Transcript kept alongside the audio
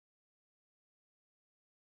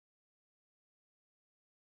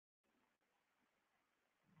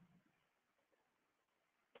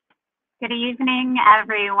Good evening,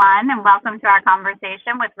 everyone, and welcome to our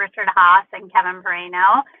conversation with Richard Haass and Kevin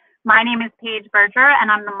Peraino. My name is Paige Berger,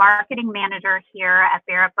 and I'm the marketing manager here at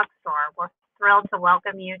Barrett Bookstore. We're thrilled to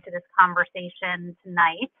welcome you to this conversation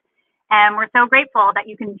tonight, and we're so grateful that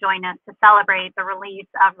you can join us to celebrate the release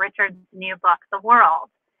of Richard's new book, The World.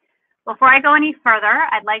 Before I go any further,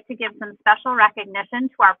 I'd like to give some special recognition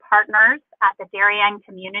to our partners at the Darien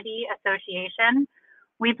Community Association.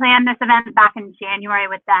 We planned this event back in January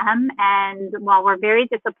with them, and while we're very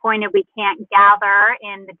disappointed we can't gather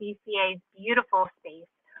in the DCA's beautiful space,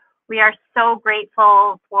 we are so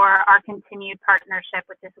grateful for our continued partnership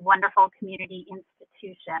with this wonderful community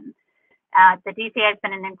institution. The DCA has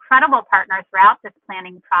been an incredible partner throughout this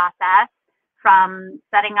planning process, from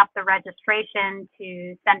setting up the registration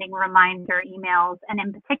to sending reminder emails. And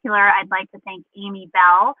in particular, I'd like to thank Amy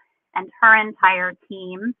Bell and her entire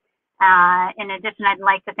team. In addition, I'd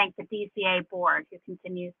like to thank the DCA board, who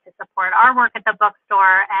continues to support our work at the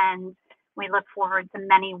bookstore, and we look forward to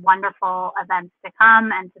many wonderful events to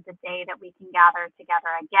come and to the day that we can gather together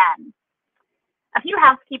again. A few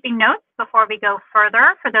housekeeping notes before we go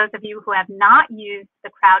further. For those of you who have not used the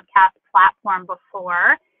Crowdcast platform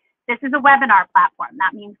before, this is a webinar platform.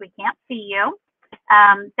 That means we can't see you.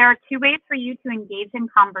 There are two ways for you to engage in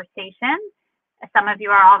conversation. Some of you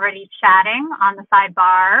are already chatting on the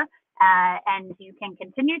sidebar, and you can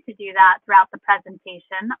continue to do that throughout the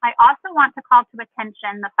presentation. I also want to call to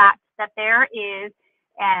attention the fact that there is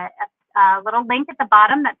a little link at the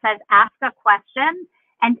bottom that says Ask a Question.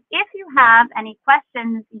 And if you have any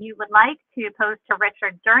questions you would like to pose to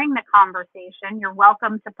Richard during the conversation, you're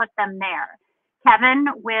welcome to put them there. Kevin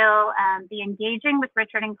will be engaging with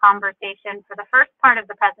Richard in conversation for the first part of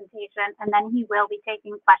the presentation, and then he will be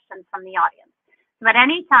taking questions from the audience. So at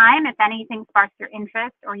any time, if anything sparks your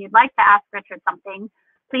interest or you'd like to ask Richard something,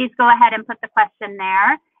 please go ahead and put the question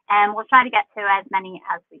there, and we'll try to get to as many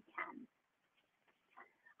as we can.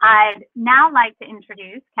 I'd now like to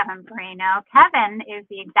introduce Kevin Peraino. Kevin is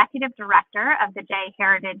the Executive Director of the Jay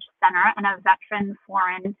Heritage Center and a veteran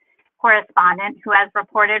foreign correspondent who has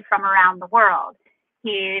reported from around the world.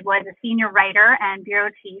 He was a senior writer and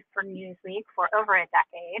bureau chief for Newsweek for over a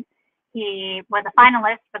decade. He was a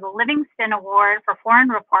finalist for the Livingston Award for Foreign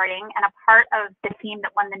Reporting and a part of the team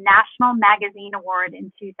that won the National Magazine Award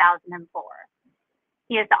in 2004.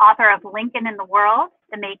 He is the author of Lincoln in the World,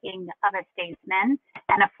 The Making of a Statesman,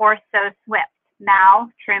 and A Force So Swift, Mao,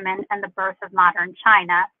 Truman, and the Birth of Modern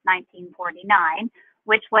China, 1949,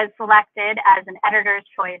 which was selected as an editor's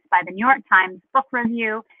choice by the New York Times Book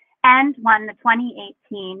Review and won the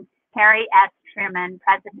 2018 Harry S. Truman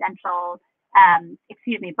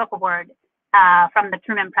Book Award from the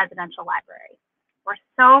Truman Presidential Library. We're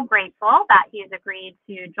so grateful that he's agreed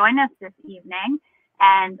to join us this evening,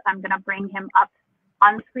 and I'm going to bring him up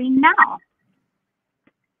on screen now.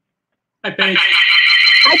 Hi, Paige.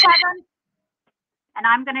 Hi, Kevin. And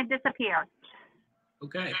I'm going to disappear.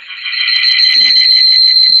 Okay.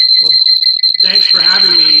 Well, thanks for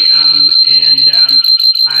having me,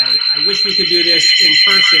 I wish we could do this in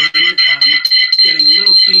person. Getting a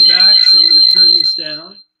little feedback, so I'm going to turn this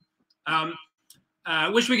down. I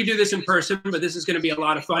wish we could do this in person, but this is going to be a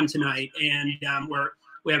lot of fun tonight, and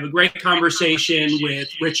we have a great conversation with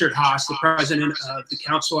Richard Haass, the president of the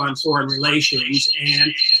Council on Foreign Relations,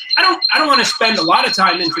 and I don't want to spend a lot of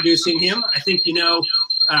time introducing him. I think you know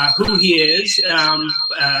who he is, I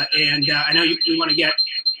know we want to get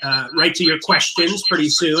right to your questions pretty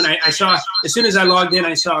soon. I saw, as soon as I logged in,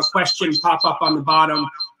 I saw a question pop up on the bottom,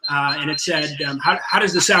 and it said, how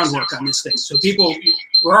does the sound work on this thing? So people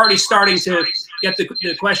were already starting to get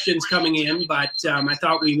the questions coming in, but I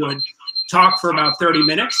thought we would talk for about 30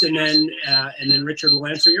 minutes, and then Richard will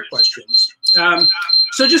answer your questions.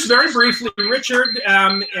 So just very briefly, Richard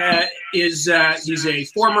he's a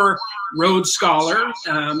former Rhodes Scholar.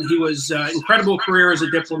 He was incredible career as a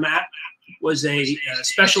diplomat, was a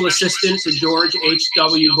special assistant to George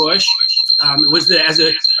H.W. Bush. As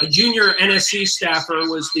a junior NSC staffer,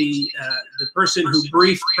 was the person who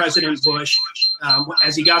briefed President Bush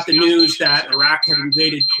as he got the news that Iraq had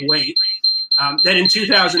invaded Kuwait. Then in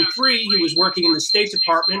 2003, he was working in the State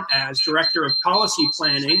Department as Director of Policy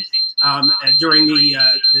Planning during the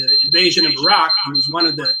invasion of Iraq. He was one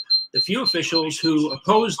of the few officials who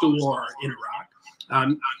opposed the war in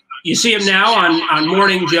Iraq. You see him now on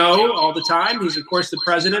Morning Joe all the time. He's, of course, the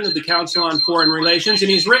president of the Council on Foreign Relations,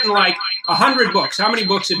 and he's written like 100 books. How many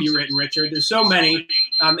books have you written, Richard? There's so many,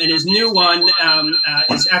 and his new one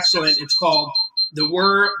is excellent. It's called The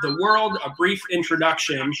World, A Brief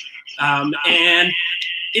Introduction, and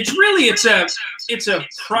it's a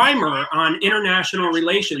primer on international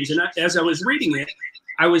relations. And as I was reading it,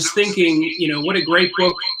 I was thinking, what a great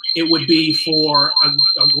book it would be for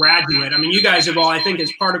a graduate. I mean, you guys have all, I think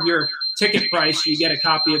as part of your ticket price, you get a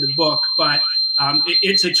copy of the book, but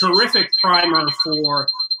it's a terrific primer for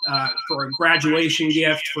a graduation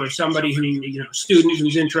gift for somebody who, student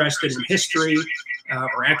who's interested in history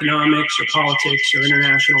or economics or politics or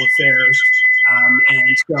international affairs.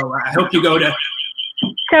 And so I hope you go to.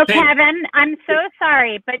 So Kevin, I'm so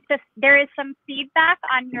sorry, but there is some feedback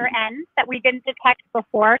on your end that we didn't detect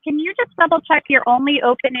before. Can you just double check you're only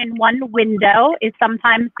open in one window is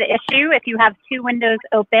sometimes the issue if you have two windows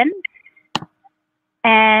open.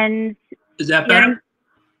 And is that better?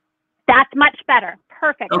 That's much better.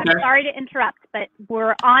 Perfect. Okay. I'm sorry to interrupt, but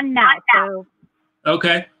we're on now. So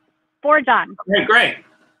okay. For John. Okay, great.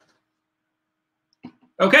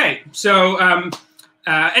 Okay, so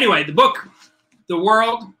anyway, the book, The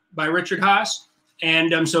World by Richard Haass.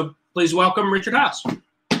 And so please welcome Richard Haass.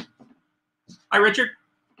 Hi, Richard.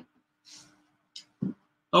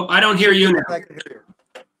 Oh, I don't hear you now. I can hear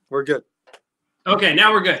you. We're good. Okay,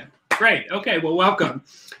 now we're good. Great. Okay, well, welcome.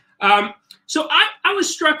 So I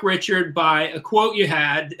was struck, Richard, by a quote you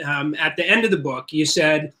had at the end of the book. You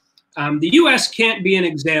said, the U.S. can't be an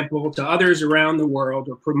example to others around the world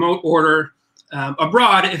or promote order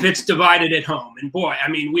abroad if it's divided at home. And boy, I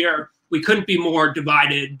mean, we couldn't be more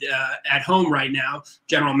divided at home right now.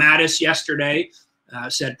 General Mattis yesterday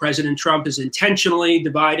said President Trump is intentionally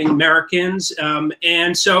dividing Americans.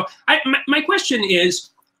 And so my question is,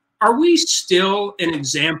 are we still an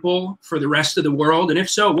example for the rest of the world? And if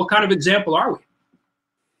so, what kind of example are we?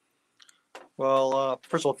 Well,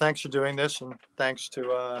 first of all, thanks for doing this, and thanks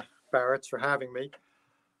to Barrett for having me.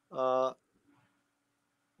 Well,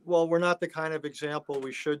 we're not the kind of example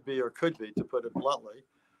we should be or could be, to put it bluntly.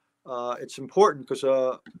 It's important because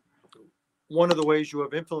one of the ways you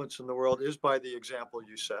have influence in the world is by the example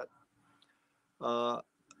you set.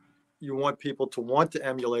 You want people to want to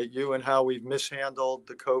emulate you, and how we've mishandled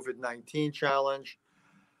the COVID-19 challenge,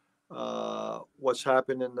 what's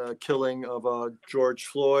happened in the killing of George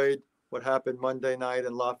Floyd, what happened Monday night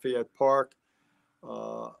in Lafayette Park.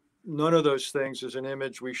 None of those things is an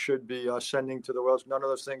image we should be sending to the world. None of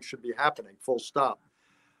those things should be happening, full stop.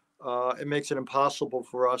 It makes it impossible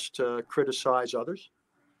for us to criticize others.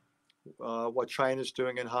 What China's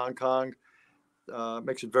doing in Hong Kong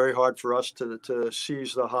makes it very hard for us to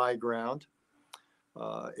seize the high ground.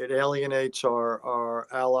 It alienates our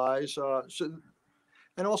allies.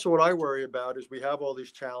 And also what I worry about is we have all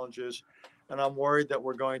these challenges, and I'm worried that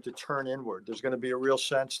we're going to turn inward. There's going to be a real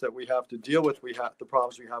sense that we have to deal with the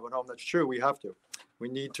problems we have at home. That's true. We have to. We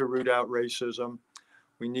need to root out racism.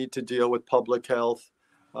 We need to deal with public health.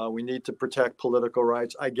 We need to protect political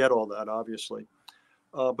rights. I get all that, obviously.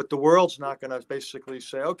 But the world's not going to basically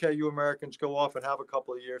say, okay, you Americans go off and have a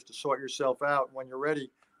couple of years to sort yourself out. When you're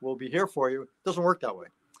ready, we'll be here for you. It doesn't work that way.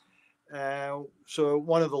 So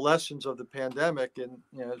one of the lessons of the pandemic and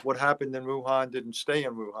what happened in Wuhan didn't stay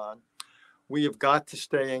in Wuhan. We have got to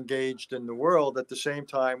stay engaged in the world at the same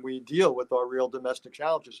time we deal with our real domestic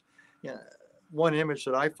challenges. One image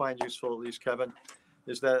that I find useful, at least, Kevin,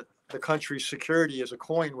 is that the country's security is a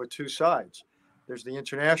coin with two sides. There's the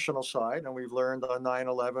international side, and we've learned on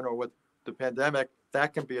 9/11 or with the pandemic,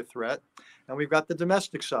 that can be a threat. And we've got the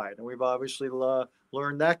domestic side, and we've obviously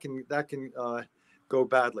learned that can go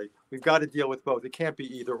badly. We've got to deal with both. It can't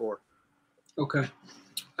be either or. Okay.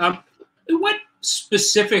 In what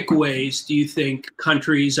specific ways do you think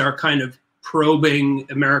countries are kind of probing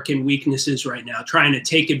American weaknesses right now, trying to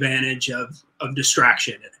take advantage of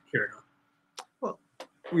distraction here and now? Well,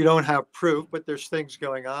 we don't have proof, but there's things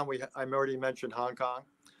going on. I already mentioned Hong Kong.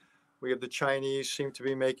 We have the Chinese seem to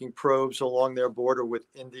be making probes along their border with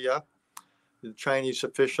India. The Chinese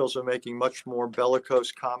officials are making much more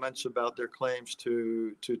bellicose comments about their claims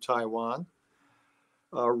to Taiwan.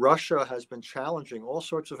 Russia has been challenging all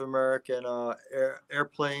sorts of American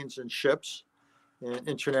airplanes and ships in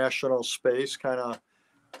international space, kind of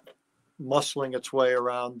muscling its way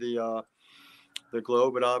around the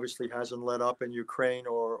globe. It obviously hasn't let up in Ukraine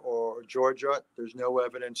or Georgia. There's no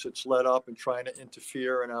evidence it's let up in trying to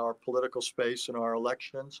interfere in our political space and our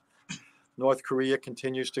elections. North Korea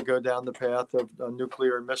continues to go down the path of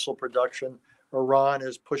nuclear and missile production. Iran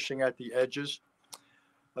is pushing at the edges.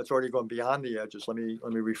 It's already gone beyond the edges. Let me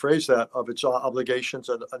rephrase that, of its obligations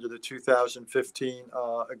under the 2015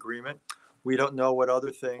 agreement. We don't know what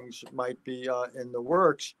other things might be in the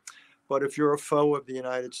works. But if you're a foe of the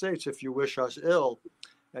United States, if you wish us ill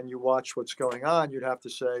and you watch what's going on, you'd have to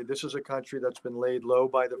say this is a country that's been laid low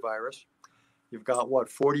by the virus. You've got,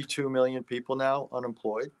 42 million people now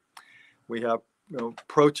unemployed. We have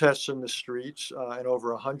protests in the streets in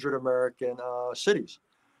over 100 American cities.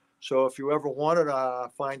 So if you ever wanted to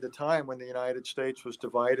find a time when the United States was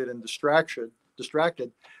divided and distracted,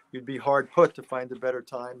 you'd be hard put to find a better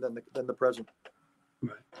time than the present.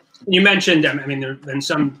 Right. You mentioned, I mean, there have been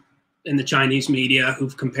some in the Chinese media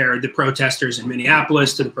who've compared the protesters in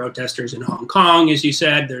Minneapolis to the protesters in Hong Kong, as you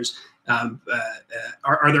said. There's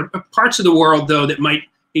are there parts of the world, though, that might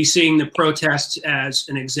be seeing the protests as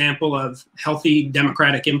an example of healthy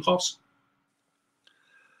democratic impulse?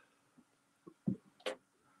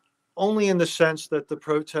 Only in the sense that the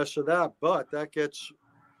protests are that, but that gets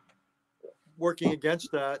working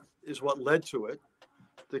against that is what led to it.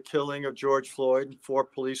 The killing of George Floyd. 4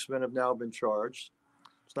 policemen have now been charged.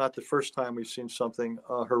 It's not the first time we've seen something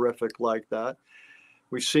horrific like that.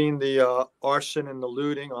 We've seen the arson and the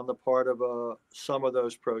looting on the part of some of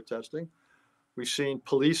those protesting. We've seen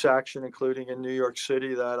police action, including in New York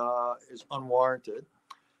City, that is unwarranted.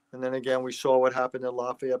 And then again, we saw what happened in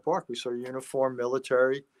Lafayette Park. We saw uniformed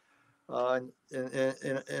military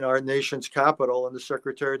in our nation's capital, and the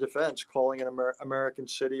Secretary of Defense calling an American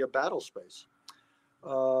city a battle space.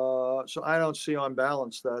 So I don't see on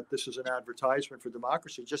balance that this is an advertisement for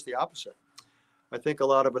democracy, just the opposite. I think a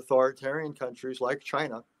lot of authoritarian countries like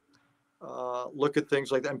China look at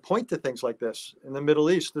things like that and point to things like this. In the Middle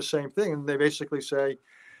East, the same thing. And they basically say,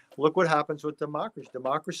 look what happens with democracy.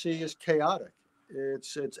 Democracy is chaotic.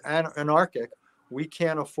 It's anarchic. We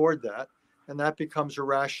can't afford that. And that becomes a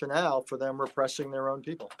rationale for them repressing their own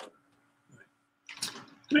people.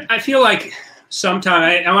 I feel like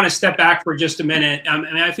sometimes, I want to step back for just a minute. I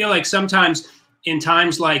mean, I feel like sometimes in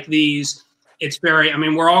times like these, it's very, I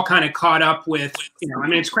mean, we're all kind of caught up with, I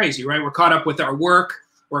mean, it's crazy, right? We're caught up with our work.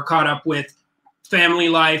 We're caught up with family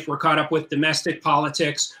life. We're caught up with domestic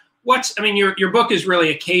politics. I mean, your book is really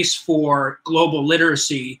a case for global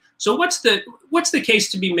literacy. So what's the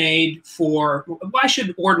case to be made for, why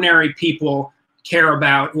should ordinary people care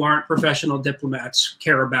about, who aren't professional diplomats,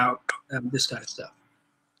 care about this kind of stuff?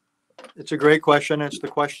 It's a great question. It's the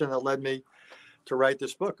question that led me to write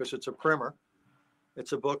this book, because it's a primer.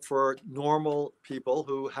 It's a book for normal people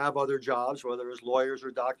who have other jobs, whether it's lawyers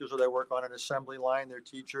or doctors, or they work on an assembly line. They're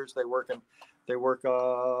teachers. They work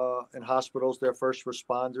in hospitals. They're first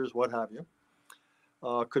responders, what have you.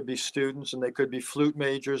 Could be students, and they could be flute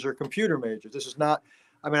majors or computer majors. This is not.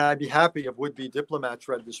 I mean, I'd be happy if would-be diplomats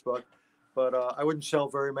read this book, but I wouldn't sell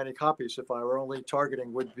very many copies if I were only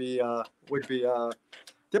targeting would-be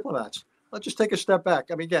diplomats. Let's just take a step back.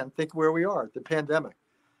 I mean, again, think where we are, the pandemic.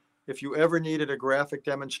 If you ever needed a graphic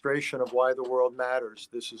demonstration of why the world matters,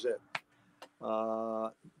 this is it.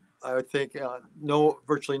 I would think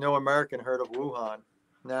virtually no American heard of Wuhan.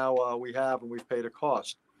 Now we have, and we've paid a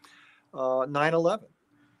cost. 9/11,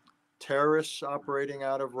 terrorists operating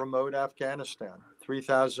out of remote Afghanistan.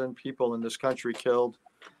 3,000 people in this country killed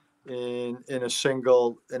in a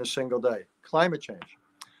single day. Climate change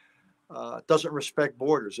doesn't respect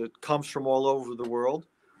borders. It comes from all over the world.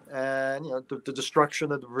 And the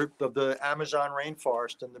destruction of the Amazon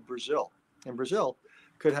rainforest in Brazil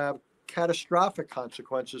could have catastrophic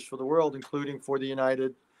consequences for the world, including for the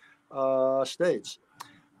United States.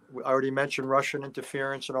 We already mentioned Russian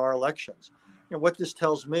interference in our elections. What this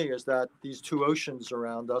tells me is that these 2 oceans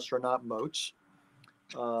around us are not moats.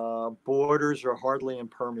 Borders are hardly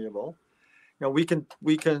impermeable. We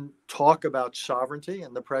can talk about sovereignty,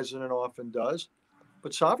 and the president often does,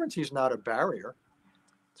 but sovereignty is not a barrier.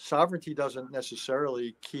 Sovereignty doesn't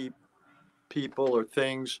necessarily keep people or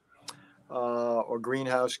things or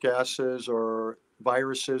greenhouse gases or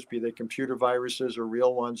viruses, be they computer viruses or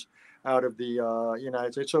real ones, out of the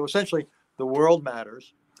United States. So essentially, the world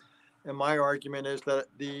matters. And my argument is that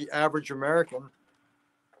the average American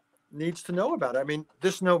needs to know about it. I mean,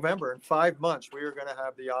 this November, in 5 months, we are going to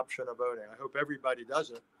have the option of voting. I hope everybody does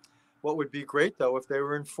it. What would be great, though, if they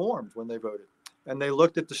were informed when they voted, and they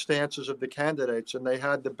looked at the stances of the candidates, and they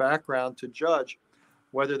had the background to judge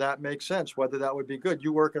whether that makes sense, whether that would be good.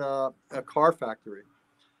 You work in a car factory,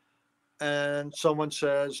 and someone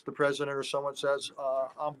says, the president or someone says,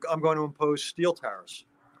 I'm going to impose steel tariffs.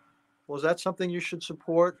 Well, is that something you should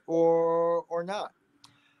support or not?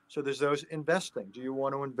 So there's those investing. Do you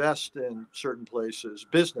want to invest in certain places?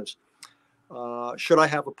 Business. Should I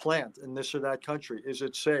have a plant in this or that country? Is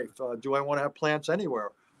it safe? Do I want to have plants anywhere?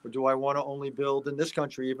 Or do I want to only build in this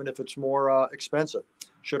country, even if it's more expensive?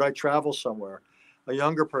 Should I travel somewhere? A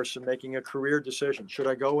younger person making a career decision. Should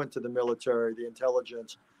I go into the military, the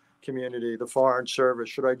intelligence community, the foreign service?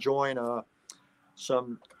 Should I join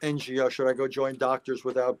some NGO? Should I go join Doctors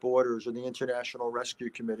Without Borders or the International Rescue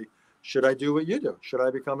Committee? Should I do what you do? Should I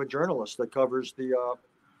become a journalist that covers the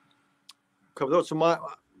cover those. So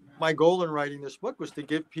my goal in writing this book was to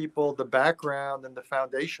give people the background and the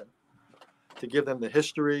foundation, to give them the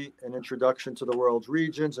history, an introduction to the world's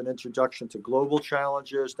regions, an introduction to global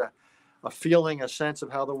challenges, a feeling, a sense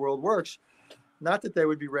of how the world works. Not that they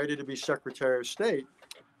would be ready to be Secretary of State,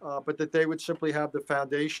 but that they would simply have the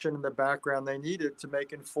foundation and the background they needed to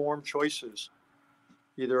make informed choices,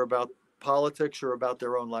 either about politics or about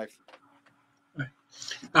their own life.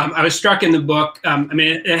 I was struck in the book. I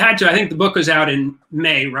mean, it had to. I think the book was out in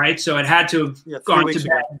May, right? So it had to have gone to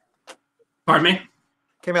bed. Pardon me?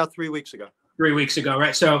 Came out 3 weeks ago. 3 weeks ago,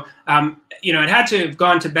 right? So, it had to have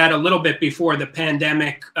gone to bed a little bit before the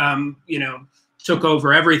pandemic, took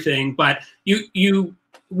over everything. But you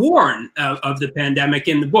warn of the pandemic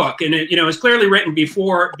in the book, and it was clearly written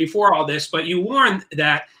before all this. But you warned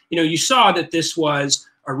that you saw that this was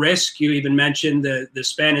a risk. You even mentioned the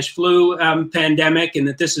Spanish flu pandemic, and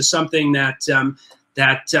that this is something that's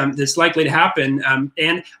likely to happen.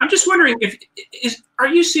 And I'm just wondering, are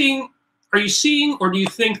you seeing, or do you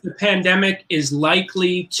think the pandemic is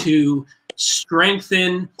likely to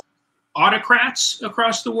strengthen autocrats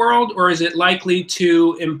across the world, or is it likely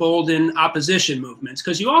to embolden opposition movements?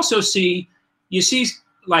 Because you see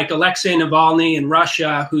like Alexei Navalny in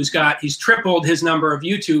Russia, he's tripled his number of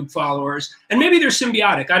YouTube followers, and maybe they're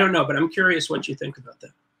symbiotic. I don't know, but I'm curious what you think about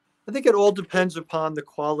that. I think it all depends upon the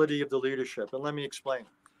quality of the leadership. And let me explain.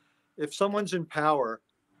 If someone's in power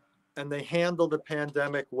and they handle the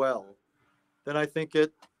pandemic well, then I think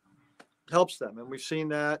it helps them. And we've seen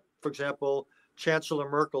that, for example, Chancellor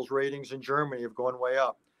Merkel's ratings in Germany have gone way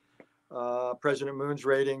up. President Moon's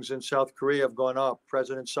ratings in South Korea have gone up.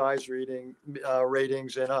 President Tsai's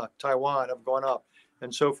ratings in Taiwan have gone up,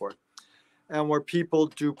 and so forth. And where people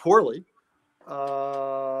do poorly,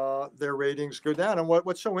 their ratings go down. And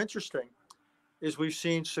what's so interesting is we've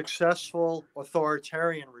seen successful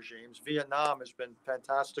authoritarian regimes. Vietnam has been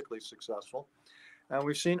fantastically successful. And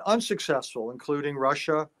we've seen unsuccessful, including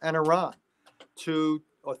Russia and Iran, two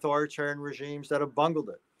authoritarian regimes that have bungled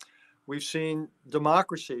it. We've seen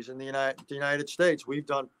democracies in the United States. We've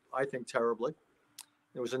done, I think, terribly.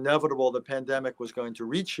 It was inevitable the pandemic was going to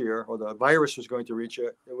reach here, or the virus was going to reach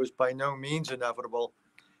it. It was by no means inevitable.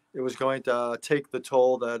 It was going to take the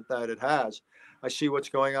toll that it has. I see what's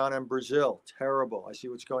going on in Brazil, terrible. I see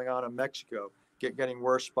what's going on in Mexico, getting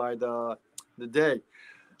worse by the day.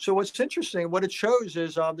 So what's interesting, what it shows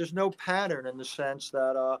is there's no pattern in the sense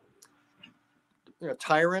that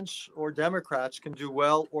tyrants or Democrats can do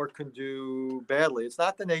well or can do badly. It's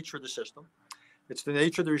not the nature of the system. It's the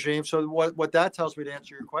nature of the regime. So what that tells me, to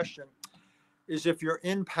answer your question, is if you're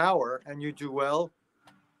in power and you do well,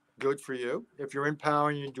 good for you. If you're in power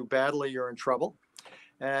and you do badly, you're in trouble.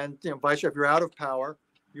 And vice versa, if you're out of power,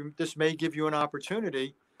 this may give you an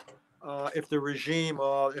opportunity if the regime,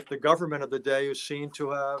 if the government of the day is seen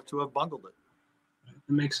to have bungled it.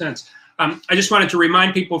 It makes sense. I just wanted to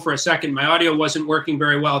remind people for a second, my audio wasn't working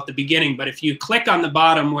very well at the beginning, but if you click on the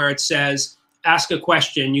bottom where it says ask a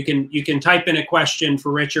question, you can type in a question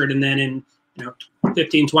for Richard, and then in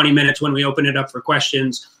 15, 20 minutes when we open it up for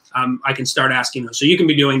questions, I can start asking those. So you can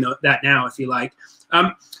be doing that now if you like.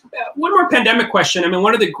 One more pandemic question. I mean,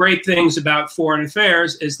 one of the great things about foreign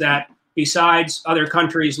affairs is that besides other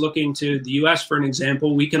countries looking to the U.S. for an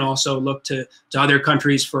example, we can also look to other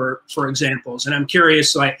countries for examples. And I'm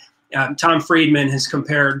curious, like Tom Friedman has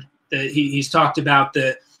compared, he's talked about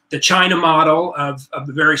the China model of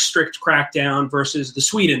a very strict crackdown versus the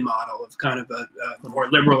Sweden model of kind of a more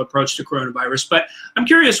liberal approach to coronavirus. But I'm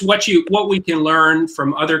curious what we can learn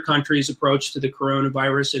from other countries' approach to the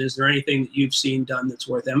coronavirus, and is there anything that you've seen done that's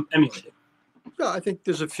worth emulating? Yeah, I think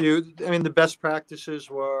there's a few. I mean, the best practices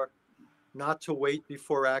were not to wait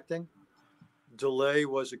before acting. Delay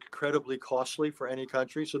was incredibly costly for any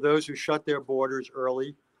country. So those who shut their borders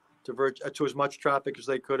early to as much traffic as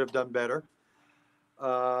they could have done better.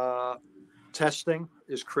 Testing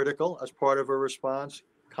is critical as part of a response.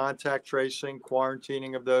 Contact tracing,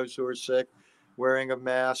 quarantining of those who are sick, wearing a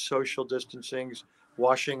mask, social distancing,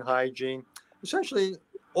 washing, hygiene, essentially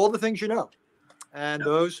all the things you know. And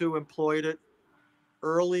those who employed it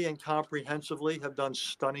early and comprehensively have done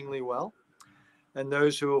stunningly well. And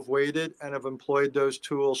those who have waited and have employed those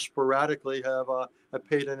tools sporadically have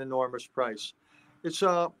paid an enormous price. It's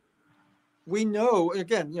we know,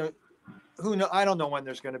 again, who know? I don't know when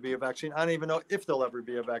there's going to be a vaccine. I don't even know if there'll ever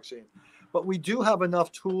be a vaccine. But we do have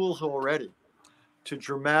enough tools already to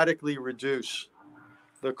dramatically reduce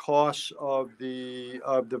the costs of the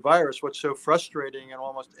virus. What's so frustrating and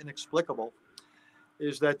almost inexplicable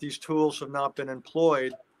is that these tools have not been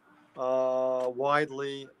employed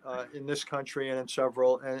widely in this country and in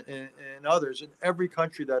several and in others. In every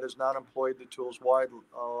country that has not employed the tools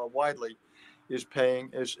widely is paying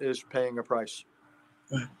a price.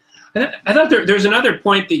 Right. I thought there's another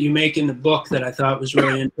point that you make in the book that I thought was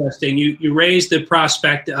really interesting. You raised the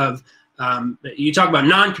prospect of you talk about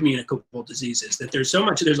non-communicable diseases, that there's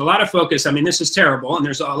a lot of focus. I mean, this is terrible, and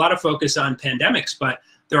there's a lot of focus on pandemics, but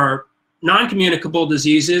there are non-communicable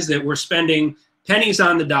diseases that we're spending pennies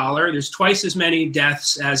on the dollar. There's twice as many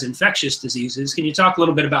deaths as infectious diseases. Can you talk a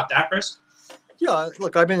little bit about that, Chris? Yeah,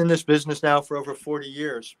 look, I've been in this business now for over 40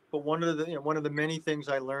 years, but one of the many things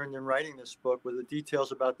I learned in writing this book were the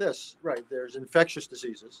details about this. Right, there's infectious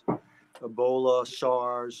diseases, Ebola,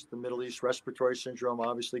 SARS, the Middle East respiratory syndrome,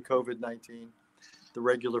 obviously COVID-19, the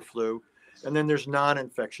regular flu, and then there's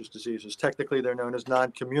non-infectious diseases. Technically, they're known as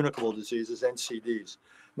non-communicable diseases, NCDs.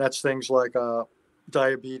 And that's things like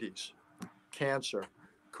diabetes, cancer,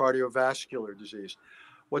 cardiovascular disease.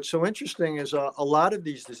 What's so interesting is a lot of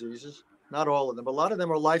these diseases, not all of them, but a lot of them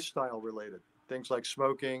are lifestyle related. Things like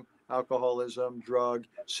smoking, alcoholism, drug,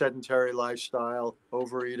 sedentary lifestyle,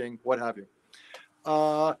 overeating, what have you.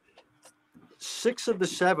 6 of the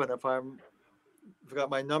 7, if I got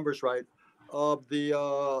my numbers right, of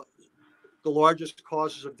the largest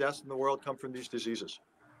causes of deaths in the world come from these diseases.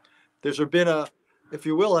 There's been if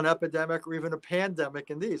you will, an epidemic or even a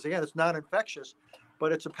pandemic in these. Again, it's not infectious,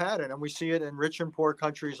 but it's a pattern, and we see it in rich and poor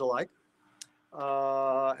countries alike.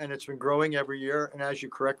 And it's been growing every year. And as you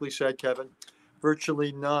correctly said, Kevin,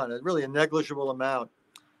 virtually none, really a negligible amount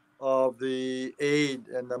of the aid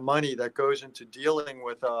and the money that goes into dealing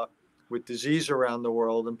with disease around the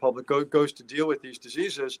world and public goes to deal with these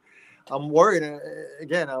diseases. I'm worried,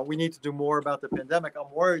 again, we need to do more about the pandemic.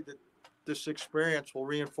 I'm worried that this experience will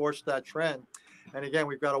reinforce that trend. And again,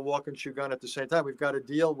 we've got to walk and chew gun at the same time. We've got to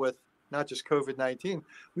deal with not just COVID-19.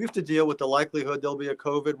 We have to deal with the likelihood there'll be a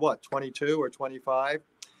COVID, 22 or 25.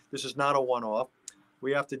 This is not a one-off.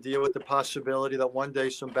 We have to deal with the possibility that one day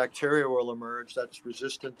some bacteria will emerge that's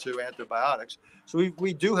resistant to antibiotics. So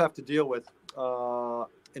we do have to deal with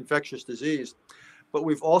infectious disease, but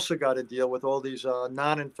we've also got to deal with all these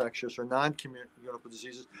non-infectious or non-communicable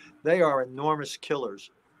diseases. They are enormous killers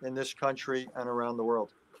in this country and around the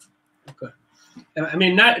world. Okay. I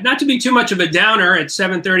mean, not to be too much of a downer at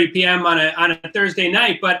 7:30 p.m. on a Thursday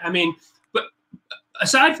night, but I mean, but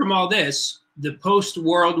aside from all this, the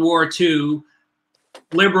post-World War II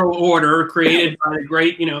liberal order created by the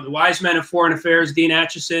great, the wise men of foreign affairs, Dean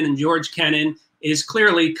Acheson and George Kennan, is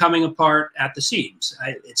clearly coming apart at the seams.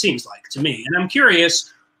 It seems like to me, and I'm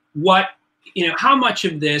curious, how much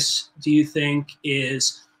of this do you think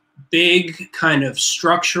is big kind of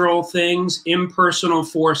structural things, impersonal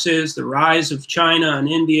forces, the rise of China and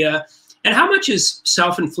India, and how much is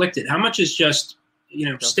self-inflicted? How much is just,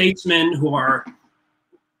 statesmen who are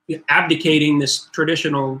abdicating this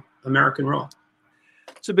traditional American role?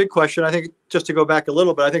 It's a big question. I think just to go back a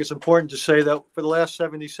little bit, I think it's important to say that for the last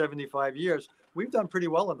 70, 75 years, we've done pretty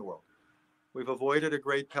well in the world. We've avoided a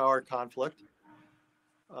great power conflict.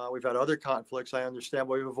 We've had other conflicts, I understand,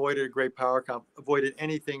 but we've avoided a great power avoided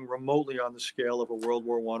anything remotely on the scale of a World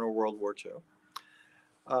War I or World War II.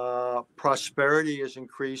 Prosperity has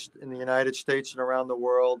increased in the United States and around the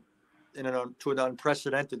world to an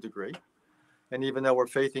unprecedented degree. And even though we're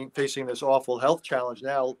facing this awful health challenge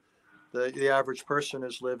now, the average person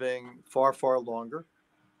is living far, far longer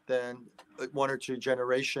than 1 or 2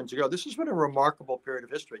 generations ago. This has been a remarkable period of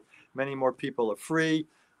history. Many more people are free.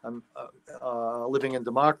 Living in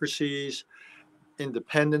democracies,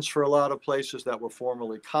 independence for a lot of places that were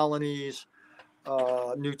formerly colonies,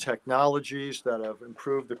 new technologies that have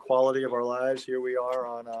improved the quality of our lives. Here we are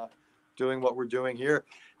on doing what we're doing here.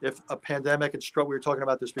 If a pandemic had struck, we were talking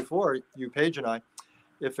about this before, you, Paige, and I,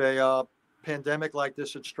 if a pandemic like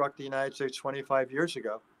this had struck the United States 25 years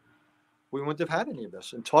ago, we wouldn't have had any of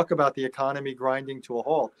this. And talk about the economy grinding to a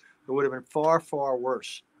halt. It would have been far, far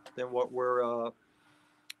worse than what we're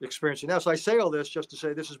experiencing now. So I say all this just to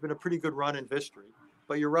say this has been a pretty good run in history.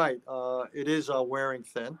 But you're right, it is wearing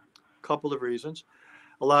thin. A couple of reasons.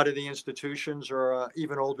 A lot of the institutions are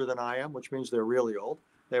even older than I am, which means they're really old.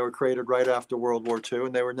 They were created right after World War II,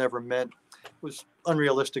 and they were never meant. It was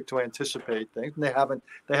unrealistic to anticipate things, and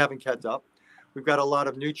they haven't kept up. We've got a lot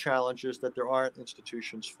of new challenges that there aren't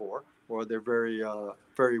institutions for, or they're very,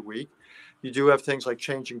 very weak. You do have things like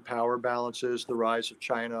changing power balances, the rise of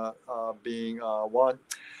China being one.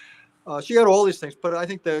 So you got all these things, but I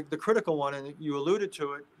think the critical one, and you alluded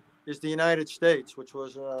to it, is the United States, which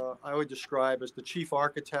was I would describe as the chief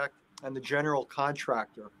architect and the general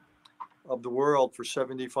contractor of the world for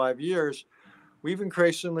 75 years. we've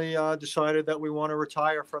increasingly decided that we want to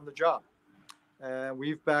retire from the job. And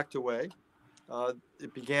we've backed away.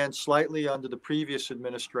 It began slightly under the previous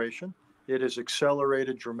administration. It has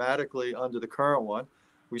accelerated dramatically under the current one.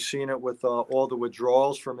 We've seen it with all the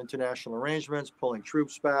withdrawals from international arrangements, pulling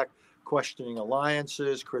troops back, questioning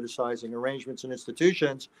alliances, criticizing arrangements and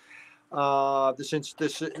institutions.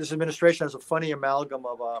 This administration has a funny amalgam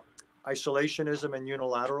of isolationism and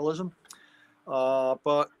unilateralism.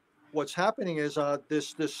 But what's happening is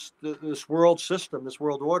this world system, this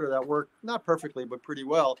world order that worked not perfectly but pretty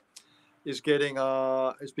well, is beginning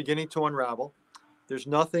to unravel. There's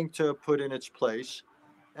nothing to put in its place,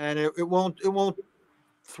 and it won't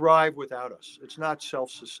thrive without us. It's not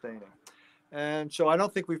self-sustaining, and so I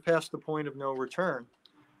don't think we've passed the point of no return.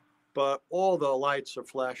 But all the lights are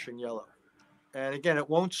flashing yellow, and again, it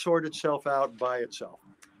won't sort itself out by itself.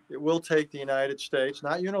 It will take the United States,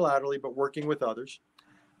 not unilaterally, but working with others,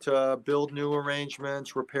 to build new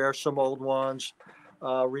arrangements, repair some old ones,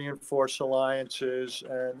 reinforce alliances,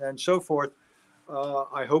 and so forth.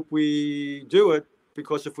 I hope we do it,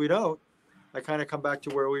 because if we don't, I kind of come back to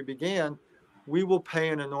where we began. We will pay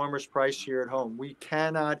an enormous price here at home. We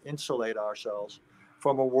cannot insulate ourselves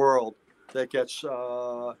from a world that gets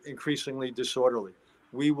increasingly disorderly.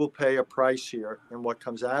 We will pay a price here in what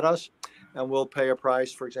comes at us, and we'll pay a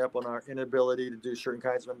price, for example, in our inability to do certain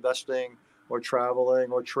kinds of investing or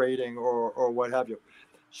traveling or trading or what have you.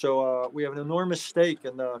 So we have an enormous stake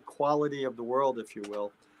in the quality of the world, if you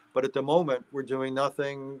will. But at the moment, we're doing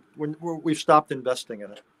nothing. We've stopped investing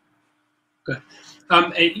in it. Good.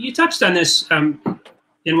 You touched on this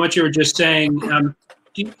in what you were just saying.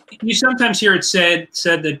 You sometimes hear it said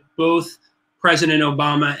that both President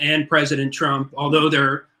Obama and President Trump, although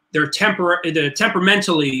they're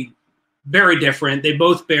temperamentally very different, they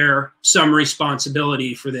both bear some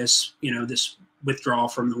responsibility for this, this withdrawal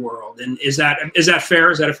from the world. And is that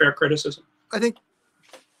fair? Is that a fair criticism? I think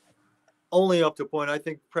only up to a point. I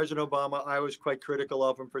think President Obama, I was quite critical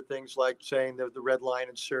of him for things like saying the red line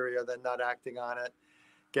in Syria, then not acting on it,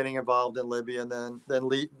 getting involved in Libya, and then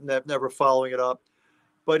never following it up.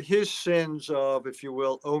 But his sins of, if you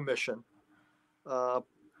will, omission,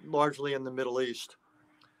 largely in the Middle East,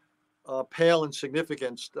 pale in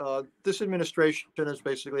significance. This administration has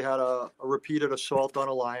basically had a repeated assault on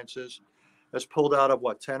alliances, has pulled out of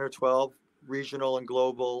 10 or 12 regional and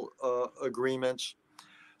global agreements.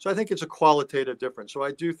 So I think it's a qualitative difference. So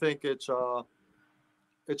I do think it's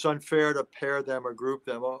unfair to pair them or group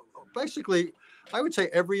them. Basically, I would say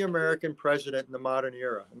every American president in the modern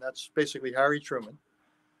era, and that's basically Harry Truman,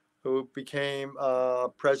 who became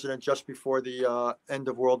president just before the end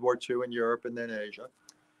of World War II in Europe and then Asia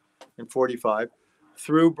in 1945,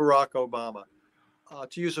 through Barack Obama.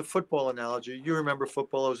 To use a football analogy, you remember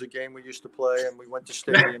football was a game we used to play, and we went to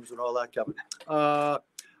stadiums and all that, Kevin.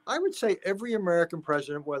 I would say every American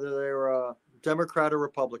president, whether they were a Democrat or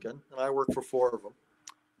Republican, and I work for 4 of them,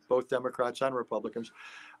 both Democrats and Republicans,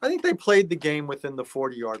 I think they played the game within the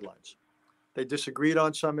 40-yard lines. They disagreed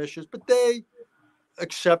on some issues, but they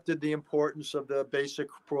accepted the importance of the basic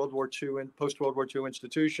World War II and post-World War II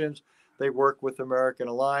institutions. They worked with American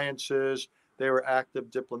alliances. They were active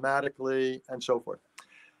diplomatically and so forth.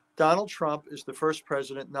 Donald Trump is the first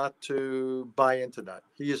president not to buy into that.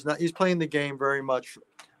 He is not. He's playing the game very much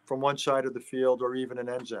from one side of the field or even an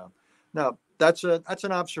end zone. Now, that's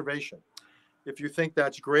an observation. If you think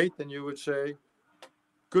that's great, then you would say,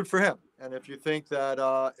 good for him. And if you think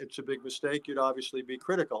that it's a big mistake, you'd obviously be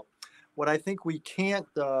critical. What I think we can't,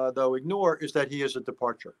 though, ignore is that he is a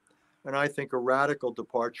departure. And I think a radical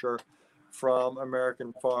departure from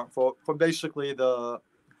American from basically the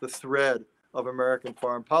thread of American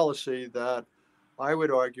foreign policy that I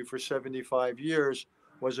would argue for 75 years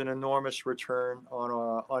was an enormous return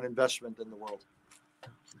on investment in the world.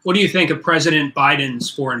 What do you think of President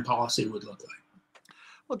Biden's foreign policy would look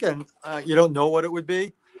like? Again, you don't know what it would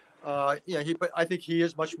be. But I think he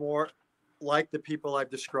is much more like the people I've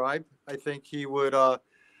described. I think he would,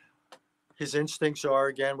 his instincts are,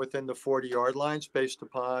 again, within the 40-yard lines based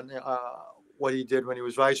upon what he did when he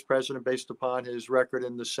was vice president, based upon his record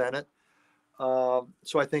in the Senate.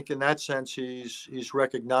 So I think in that sense, he's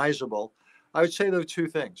recognizable. I would say, though, 2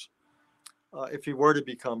 things. If he were to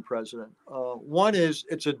become president. One is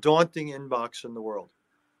it's a daunting inbox in the world.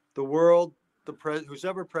 The world, who's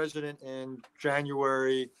ever president in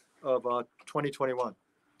January of 2021,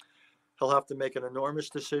 he'll have to make an enormous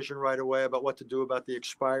decision right away about what to do about the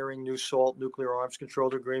expiring New SALT nuclear arms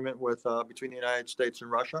control agreement between the United States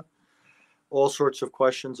and Russia. All sorts of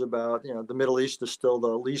questions about, the Middle East is still the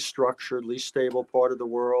least structured, least stable part of the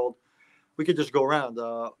world. We could just go around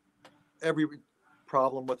every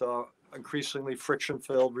problem with increasingly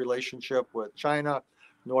friction-filled relationship with China.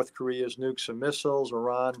 North Korea's nukes and missiles.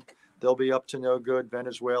 Iran, they'll be up to no good.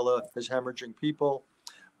 Venezuela is hemorrhaging people.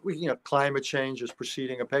 Climate change is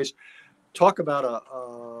proceeding apace. Talk about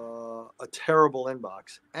a terrible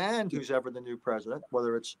inbox. And who's ever the new president,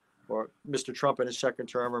 whether it's or Mr. Trump in his second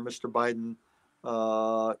term or Mr. Biden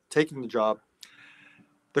taking the job,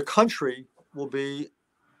 the country will be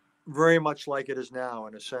very much like it is now,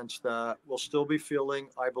 in a sense that we'll still be feeling,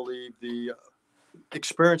 I believe, the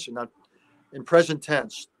experiencing, not in present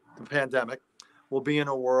tense, the pandemic. Will be in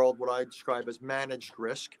a world what I describe as managed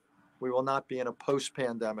risk. We will not be in a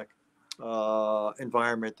post-pandemic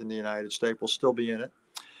environment in the United States. We'll still be in it.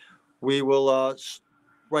 We will,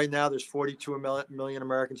 right now there's 42 million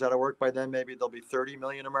Americans out of work. By then, maybe there'll be 30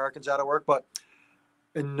 million Americans out of work, but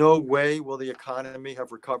in no way will the economy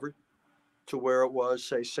have recovered to where it was,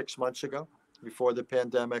 say, 6 months ago, before the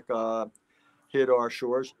pandemic hit our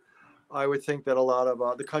shores. I would think that a lot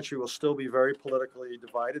of the country will still be very politically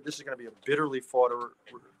divided. This is going to be a bitterly fought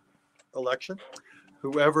election.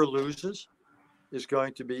 Whoever loses is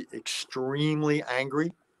going to be extremely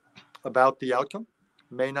angry about the outcome,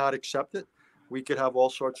 may not accept it. We could have all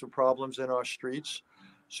sorts of problems in our streets.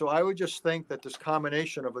 So I would just think that this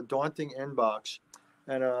combination of a daunting inbox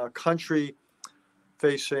and a country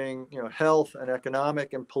facing, health and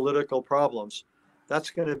economic and political problems, that's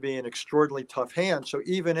going to be an extraordinarily tough hand. So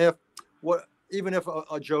even if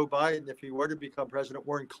a Joe Biden, if he were to become president,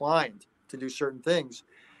 were inclined to do certain things,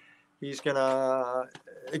 he's going to,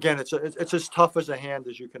 again, it's as tough as a hand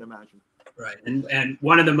as you can imagine. Right. And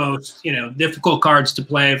one of the most, difficult cards to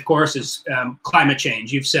play, of course, is climate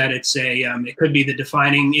change. You've said it could be the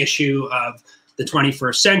defining issue of the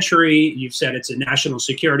 21st century. You've said it's a national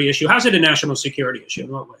security issue. How's it a national security issue?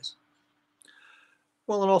 In what ways?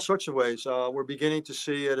 Well, in all sorts of ways. We're beginning to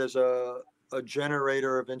see it as a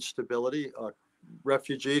generator of instability.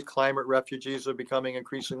 Climate refugees are becoming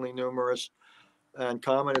increasingly numerous and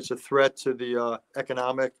common. It's a threat to the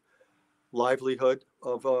economic livelihood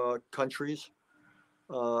of countries.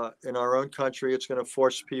 In our own country, it's going to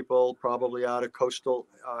force people probably out of coastal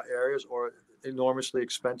areas, or enormously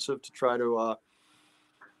expensive to try to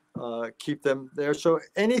keep them there. So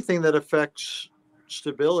anything that affects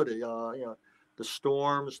stability, the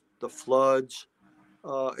storms, the floods,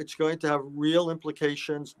 it's going to have real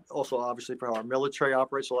implications. Also, obviously, for how our military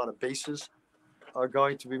operates, a lot of bases are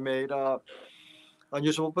going to be made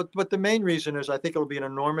unusable. But the main reason is I think it'll be an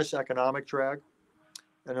enormous economic drag,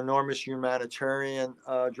 an enormous humanitarian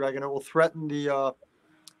drag, and it will threaten the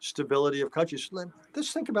stability of countries.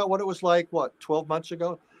 Just think about what it was like, 12 months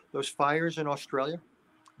ago, those fires in Australia,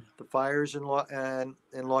 the fires in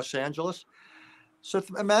Los Angeles. So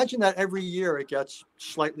imagine that every year it gets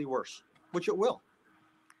slightly worse, which it will.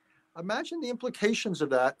 Imagine the implications of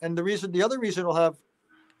that. And the other reason it'll have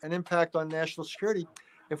an impact on national security,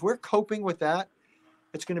 if we're coping with that,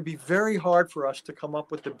 it's going to be very hard for us to come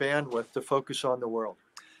up with the bandwidth to focus on the world.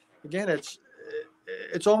 Again,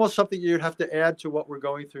 it's almost something you'd have to add to what we're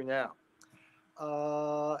going through now.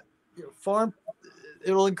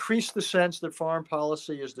 It'll increase the sense that foreign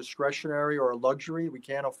policy is discretionary or a luxury we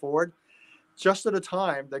can't afford, just at a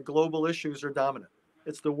time that global issues are dominant.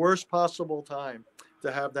 It's the worst possible time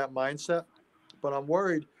to have that mindset. But I'm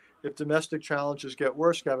worried if domestic challenges get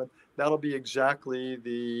worse, Kevin, that'll be exactly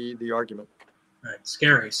the argument. Right.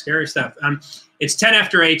 Scary stuff. It's 10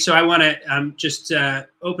 after 8, so I want to just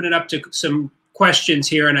open it up to some questions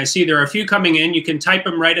here. And I see there are a few coming in. You can type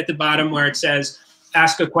them right at the bottom where it says,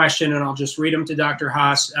 ask a question, and I'll just read them to Dr.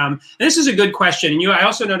 Haass. This is a good question. And I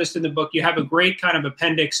also noticed in the book, you have a great kind of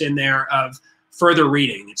appendix in there of further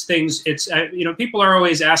reading. People are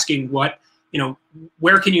always asking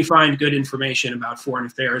where can you find good information about foreign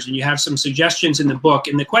affairs? And you have some suggestions in the book.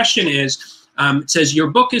 And the question is, it says, your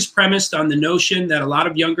book is premised on the notion that a lot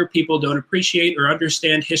of younger people don't appreciate or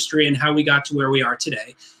understand history and how we got to where we are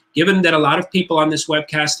today. Given that a lot of people on this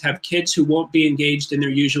webcast have kids who won't be engaged in their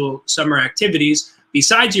usual summer activities,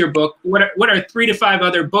 besides your book, what are 3 to 5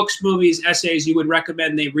 other books, movies, essays you would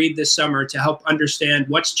recommend they read this summer to help understand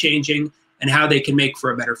what's changing and how they can make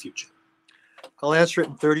for a better future? I'll answer it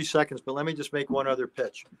in 30 seconds, but let me just make one other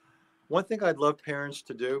pitch. One thing I'd love parents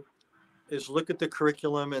to do is look at the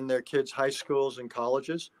curriculum in their kids' high schools and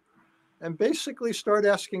colleges and basically start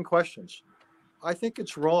asking questions. I think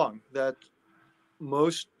it's wrong that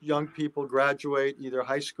most young people graduate either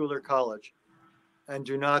high school or college and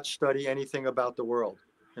do not study anything about the world.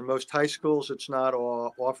 In most high schools, it's not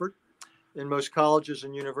offered. In most colleges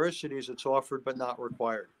and universities, it's offered but not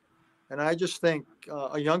required. And I just think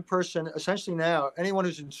a young person, essentially now, anyone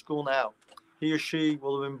who's in school now, he or she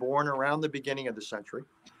will have been born around the beginning of the century,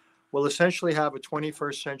 will essentially have a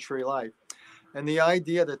 21st century life. And the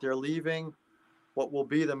idea that they're leaving what will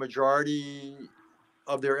be the majority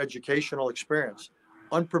of their educational experience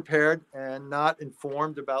unprepared and not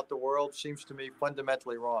informed about the world seems to me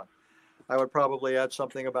fundamentally wrong. I would probably add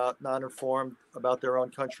something about not informed about their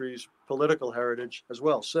own country's political heritage as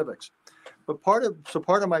well, civics. But part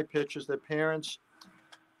of my pitch is that parents,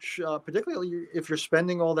 particularly if you're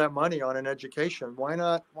spending all that money on an education, why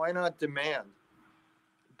not demand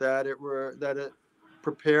that it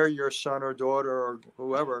prepare your son or daughter or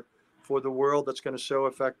whoever for the world that's going to so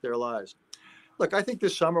affect their lives. Look, I think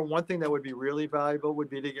this summer, one thing that would be really valuable would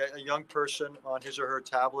be to get a young person on his or her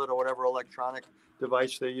tablet or whatever electronic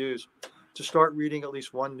device they use to start reading at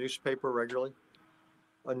least one newspaper regularly.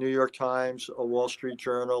 A New York Times, a Wall Street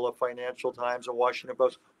Journal, a Financial Times, a Washington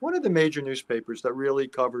Post, one of the major newspapers that really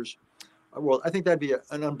covers the world. I think that'd be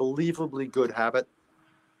an unbelievably good habit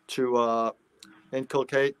to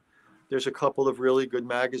inculcate. There's a couple of really good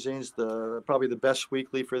magazines. Probably the best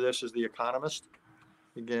weekly for this is The Economist.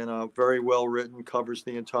 Again, very well written, covers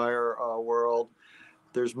the entire world.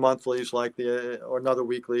 There's monthlies like or another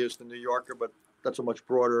weekly is The New Yorker, but that's a much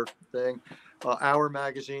broader thing. Our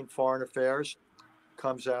magazine, Foreign Affairs,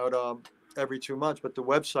 comes out every 2 months, but the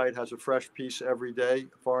website has a fresh piece every day.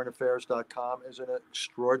 Foreignaffairs.com is an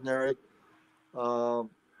extraordinary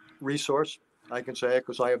resource. I can say it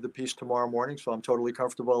because I have the piece tomorrow morning, so I'm totally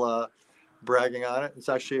comfortable bragging on it. It's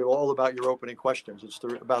actually all about your opening questions. It's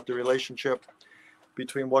about the relationship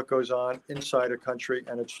between what goes on inside a country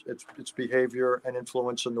and its behavior and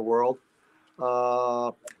influence in the world.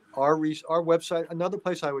 Our website, another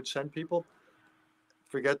place I would send people,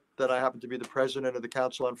 forget that I happen to be the president of the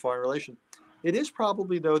Council on Foreign Relations. It is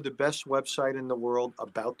probably, though, the best website in the world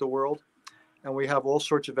about the world. And we have all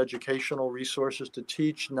sorts of educational resources to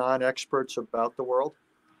teach non-experts about the world.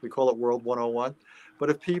 We call it World 101. But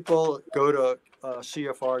if people go to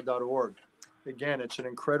CFR.org, again, it's an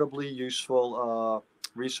incredibly useful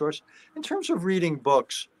resource. In terms of reading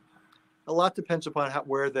books, a lot depends upon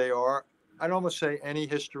where they are. I'd almost say any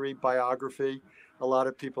history, biography. A lot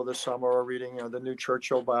of people this summer are reading the new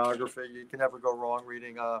Churchill biography. You can never go wrong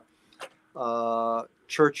reading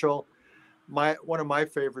Churchill. One of my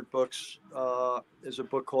favorite books is a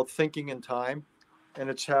book called Thinking in Time, and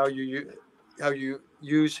it's how you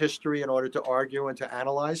use history in order to argue and to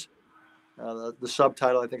analyze. The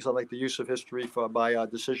subtitle, I think, is something like The Use of History by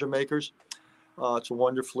Decision Makers. It's a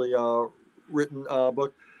wonderfully written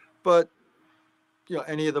book. But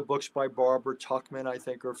any of the books by Barbara Tuchman, I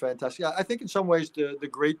think, are fantastic. I think in some ways the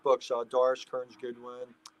great books, Doris Kearns Goodwin,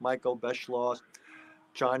 Michael Beschloss,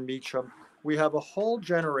 John Meacham. We have a whole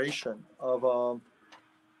generation of,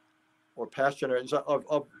 or past generations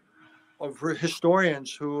of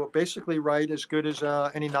historians who basically write as good as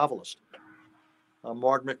any novelist.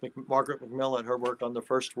 Margaret Macmillan, her work on the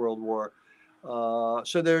First World War.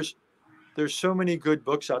 So there's so many good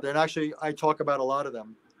books out there, and actually I talk about a lot of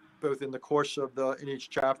them, both in the course of in each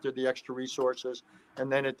chapter, the extra resources,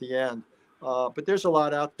 and then at the end. But there's a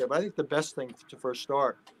lot out there. But I think the best thing to first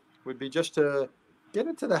start would be just to get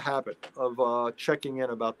into the habit of checking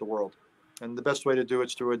in about the world. And the best way to do it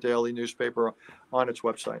is through a daily newspaper on its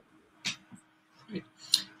website.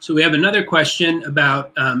 So we have another question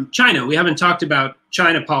about China. We haven't talked about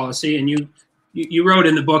China policy, and you wrote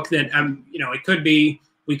in the book that it could be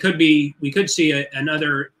we could see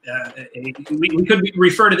another we could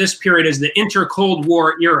refer to this period as the inter-Cold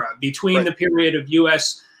War era between right. The period of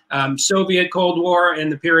U.S. Soviet Cold War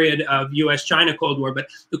and the period of U.S.-China Cold War. But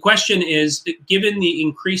the question is, given the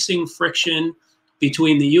increasing friction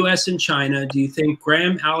between the U.S. and China, do you think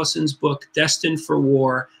Graham Allison's book, Destined for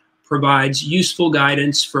War, provides useful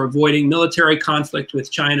guidance for avoiding military conflict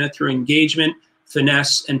with China through engagement,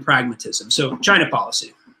 finesse, and pragmatism? So China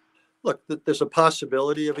policy. Look, there's a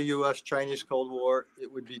possibility of a U.S.-Chinese Cold War.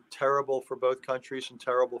 It would be terrible for both countries and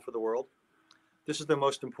terrible for the world. This is the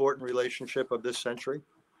most important relationship of this century.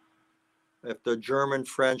 If the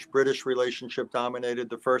German-French-British relationship dominated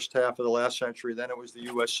the first half of the last century, then it was the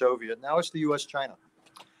U.S.-Soviet. Now it's the U.S.-China.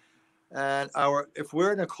 And if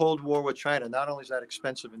we're in a Cold War with China, not only is that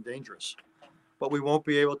expensive and dangerous, but we won't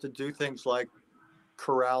be able to do things like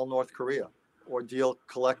corral North Korea or deal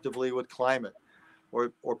collectively with climate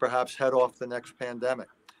or perhaps head off the next pandemic.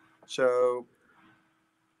 So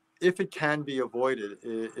if it can be avoided,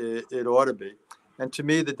 it ought to be. And to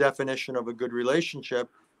me, the definition of a good relationship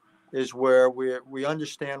is where we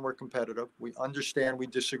understand we're competitive. We understand we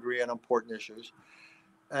disagree on important issues.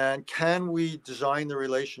 And can we design the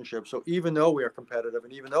relationship so even though we are competitive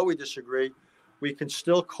and even though we disagree, we can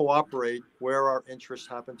still cooperate where our interests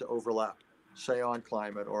happen to overlap, say on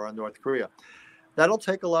climate or on North Korea. that'll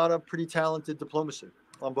take a lot of pretty talented diplomacy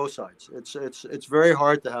on both sides. It's very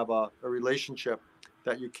hard to have a relationship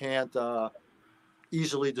that you can't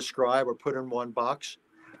easily describe or put in one box.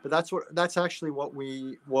 But that's actually what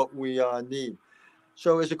we need.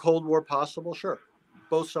 So is a Cold War possible? Sure.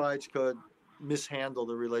 Both sides could mishandle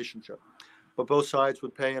the relationship, but both sides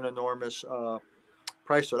would pay an enormous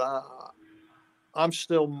price for it. I'm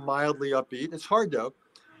still mildly upbeat. It's hard though,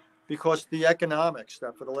 because the economics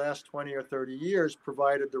that for the last 20 or 30 years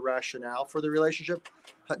provided the rationale for the relationship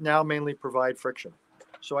now mainly provide friction.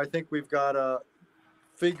 So I think we've got to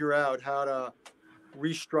figure out how to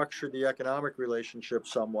restructure the economic relationship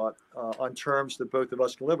somewhat on terms that both of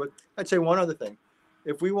us can live with. I'd say one other thing.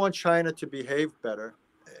 If we want China to behave better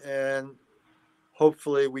and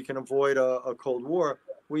hopefully we can avoid a Cold War,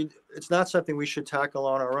 it's not something we should tackle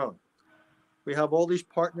on our own. We have all these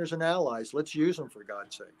partners and allies. Let's use them, for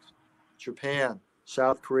God's sakes. Japan,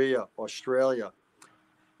 South Korea, Australia,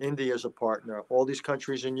 India is a partner, all these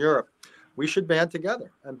countries in Europe. We should band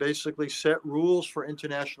together and basically set rules for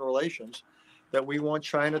international relations that we want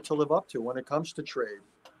China to live up to when it comes to trade,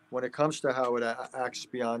 when it comes to how it acts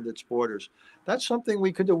beyond its borders. That's something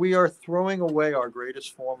we could do. We are throwing away our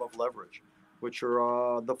greatest form of leverage, which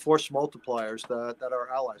are the force multipliers that our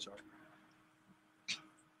allies are.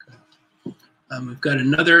 We've got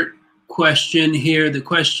another question here. The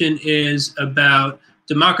question is about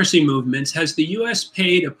democracy movements. Has the U.S.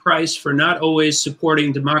 paid a price for not always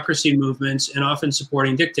supporting democracy movements and often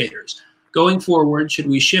supporting dictators? Going forward, should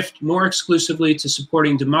we shift more exclusively to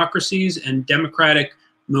supporting democracies and democratic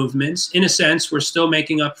movements? In a sense, we're still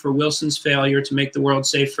making up for Wilson's failure to make the world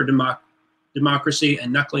safe for democracy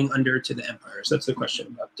and knuckling under to the empires. That's the question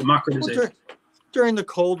about democratization. Well, during the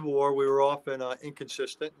Cold War, we were often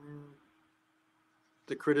inconsistent.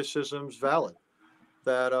 The criticism's valid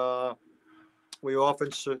that we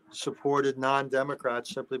often supported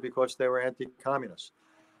non-democrats simply because they were anti-communist.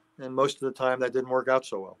 And most of the time that didn't work out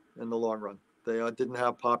so well in the long run. They didn't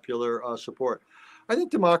have popular support. I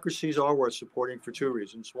think democracies are worth supporting for two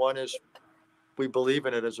reasons. One is we believe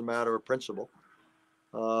in it as a matter of principle.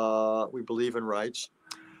 We believe in rights.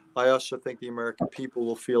 I also think the American people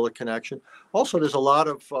will feel a connection. Also, there's a lot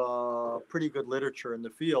of pretty good literature in the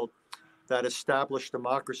field that established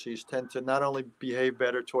democracies tend to not only behave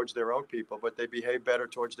better towards their own people, but they behave better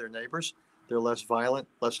towards their neighbors. They're less violent,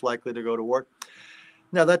 less likely to go to war.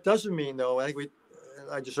 Now, that doesn't mean, though, I think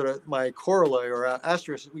my corollary or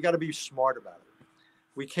asterisk, we got to be smart about it.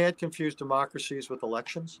 We can't confuse democracies with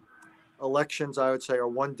elections. Elections, I would say, are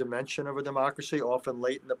one dimension of a democracy, often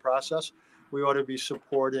late in the process. We ought to be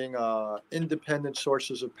supporting independent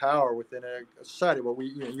sources of power within a society, what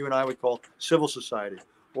you and I would call civil society,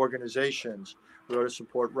 organizations. We ought to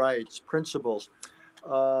support rights, principles.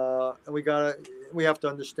 And we have to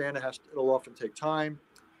understand it'll often take time.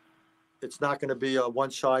 It's not going to be a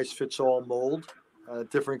one-size-fits-all mold.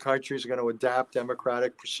 Different countries are going to adapt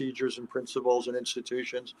democratic procedures and principles and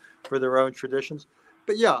institutions for their own traditions.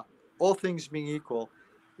 But yeah, all things being equal,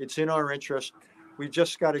 it's in our interest. We've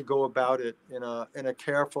just got to go about it in a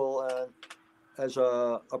careful and, as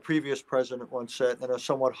a previous president once said, in a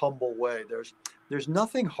somewhat humble way. There's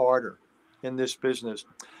nothing harder in this business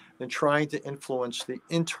than trying to influence the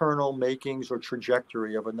internal makings or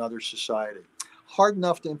trajectory of another society. Hard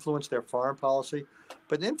enough to influence their foreign policy,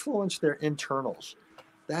 but influence their internals.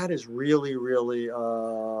 That is really, really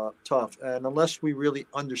tough. And unless we really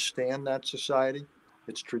understand that society,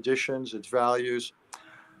 its traditions, its values,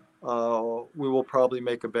 we will probably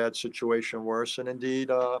make a bad situation worse. And indeed,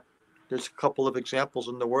 there's a couple of examples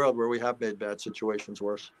in the world where we have made bad situations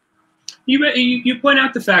worse. You point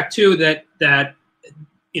out the fact too that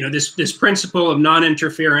this principle of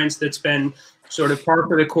non-interference that's been sort of par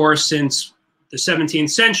for the course since the 17th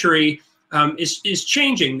century is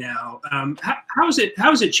changing now. How is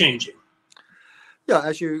it changing? Yeah,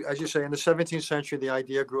 as you say, in the 17th century, the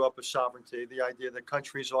idea grew up of sovereignty, the idea that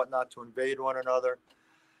countries ought not to invade one another.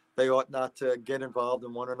 They ought not to get involved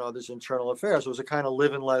in one another's internal affairs. It was a kind of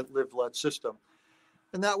live and let system.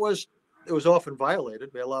 And it was often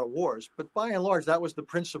violated. We had a lot of wars. But by and large, that was the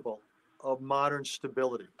principle of modern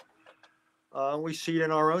stability. We see it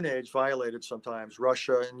in our own age violated sometimes.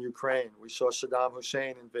 Russia and Ukraine. We saw Saddam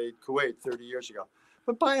Hussein invade Kuwait 30 years ago.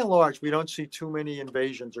 But by and large, we don't see too many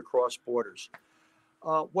invasions across borders.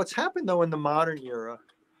 What's happened, though, in the modern era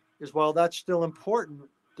is while that's still important,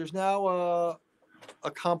 there's now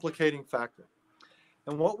a complicating factor.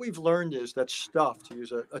 And what we've learned is that stuff, to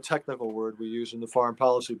use a technical word we use in the foreign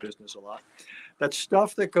policy business a lot, that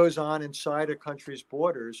stuff that goes on inside a country's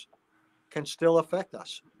borders can still affect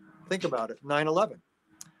us. Think about it, 9/11.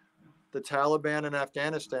 the Taliban in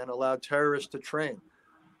Afghanistan allowed terrorists to train.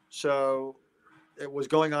 So it was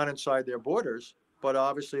going on inside their borders, but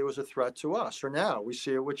obviously it was a threat to us. Or now we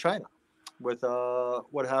see it with China, with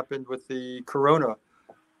what happened with the corona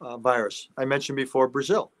virus. I mentioned before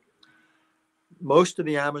Brazil. Most of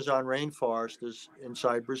the Amazon rainforest is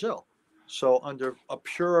inside Brazil. So under a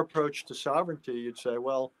pure approach to sovereignty, you'd say,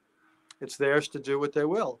 well, it's theirs to do what they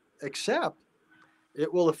will, except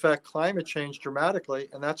it will affect climate change dramatically,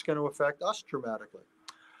 and that's going to affect us dramatically.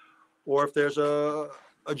 Or if there's a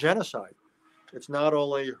genocide, it's not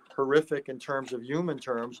only horrific in terms of human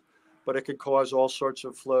terms, but it could cause all sorts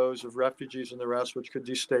of flows of refugees and the rest, which could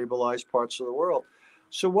destabilize parts of the world.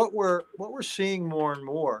 So what we're seeing more and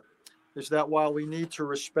more is that while we need to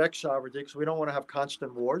respect sovereignty because we don't want to have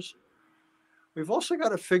constant wars, we've also got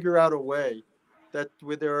to figure out a way that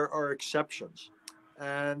there are exceptions.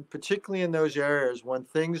 And particularly in those areas when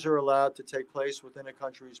things are allowed to take place within a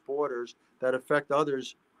country's borders that affect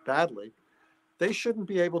others badly, they shouldn't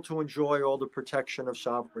be able to enjoy all the protection of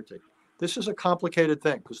sovereignty. This is a complicated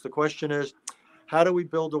thing because the question is, how do we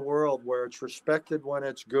build a world where it's respected when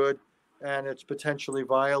it's good and it's potentially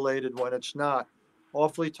violated when it's not?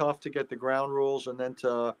 Awfully tough to get the ground rules and then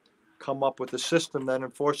to come up with a system that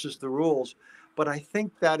enforces the rules. But I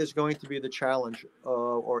think that is going to be the challenge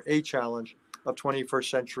or a challenge of 21st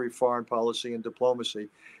century foreign policy and diplomacy,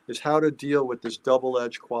 is how to deal with this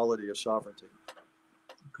double-edged quality of sovereignty.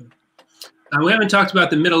 Okay. We haven't talked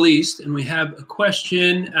about the Middle East, and we have a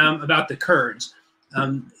question about the Kurds.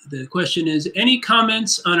 The question is, any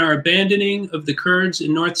comments on our abandoning of the Kurds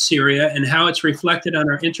in North Syria and how it's reflected on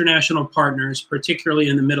our international partners, particularly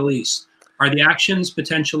in the Middle East? Are the actions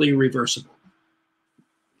potentially reversible?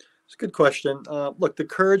 It's a good question. Look, the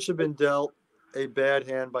Kurds have been dealt a bad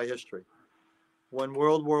hand by history. When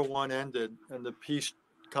World War I ended and the peace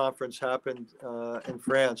conference happened in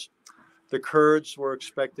France, the Kurds were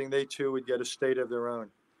expecting they too would get a state of their own.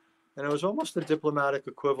 And it was almost the diplomatic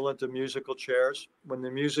equivalent of musical chairs. When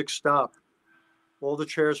the music stopped, all the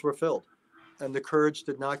chairs were filled. And the Kurds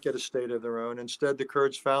did not get a state of their own. Instead, the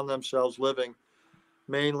Kurds found themselves living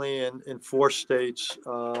mainly in four states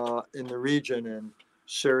in the region, in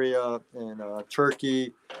Syria, in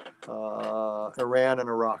Turkey, Iran, and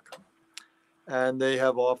Iraq. And they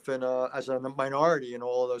have often, as a minority in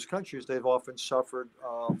all of those countries, they've often suffered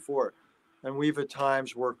for it. And we've at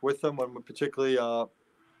times worked with them, particularly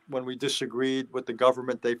when we disagreed with the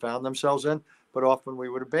government they found themselves in, but often we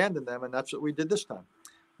would abandon them, and that's what we did this time.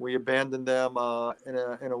 We abandoned them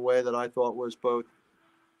in a way that I thought was both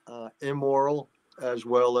immoral as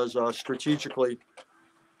well as strategically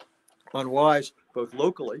unwise, both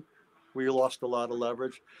locally. We lost a lot of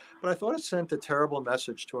leverage, but I thought it sent a terrible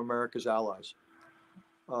message to America's allies.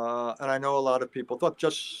 And I know a lot of people thought,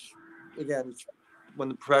 just again,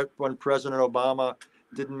 when President Obama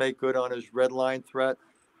didn't make good on his red line threat,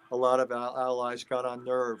 a lot of allies got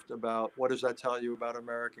unnerved about what does that tell you about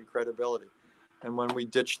American credibility. And when we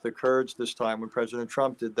ditched the Kurds this time, when President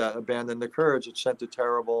Trump did that, abandoned the Kurds, it sent a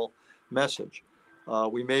terrible message.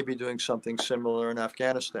 We may be doing something similar in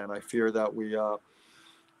Afghanistan. I fear that we are.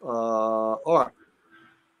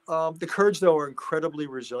 The Kurds, though, are incredibly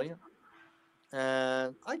resilient.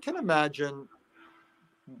 And I can imagine,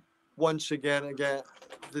 once again, the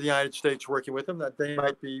United States working with them, that they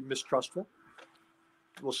might be mistrustful.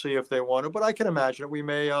 We'll see if they want to, but I can imagine it. We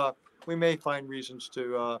may find reasons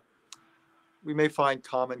to, we may find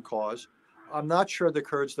common cause. I'm not sure the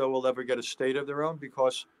Kurds, though, will ever get a state of their own,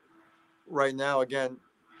 because right now, again,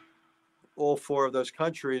 all four of those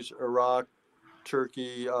countries, Iraq,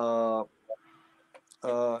 Turkey, Iran,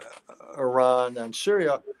 and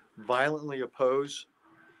Syria, violently oppose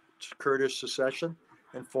Kurdish secession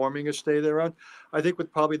and forming a state of their own. I think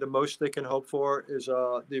probably the most they can hope for is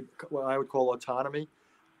what I would call autonomy,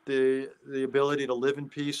 the ability to live in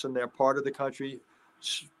peace in their part of the country,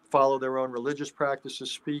 follow their own religious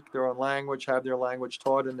practices, speak their own language, have their language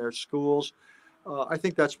taught in their schools. I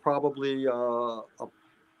think that's probably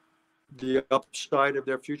the upside of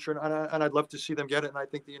their future, and I'd love to see them get it, and I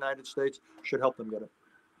think the United States should help them get it.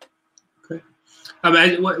 Okay.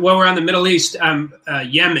 While we're on the Middle East,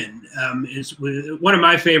 Yemen is one of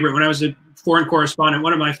my favorite. When I was a foreign correspondent,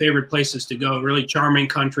 one of my favorite places to go. Really charming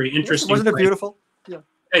country, interesting. Wasn't it beautiful? Yeah.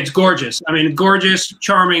 It's gorgeous. I mean, gorgeous,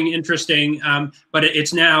 charming, interesting. But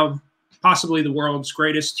it's now possibly the world's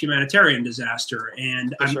greatest humanitarian disaster.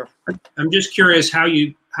 And Yes, I'm just curious how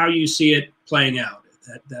you see it playing out.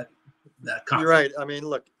 That conflict. You're right. I mean,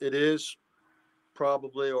 look, it is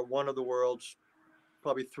probably, or one of the world's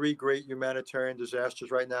probably three great humanitarian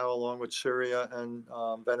disasters right now, along with Syria and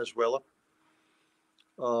Venezuela.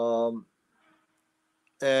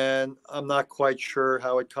 And I'm not quite sure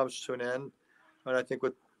how it comes to an end. And I think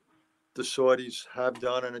what the Saudis have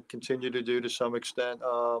done and continue to do to some extent,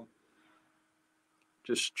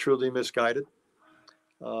 just truly misguided.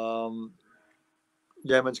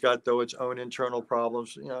 Yemen's got, though, its own internal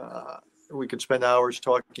problems. We could spend hours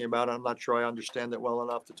talking about it. I'm not sure I understand it well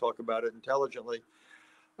enough to talk about it intelligently.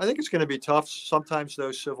 I think it's going to be tough. Sometimes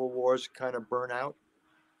those civil wars kind of burn out.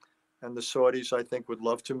 And the Saudis, I think, would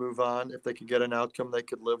love to move on if they could get an outcome they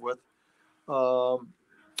could live with.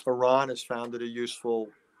 Iran has found it a useful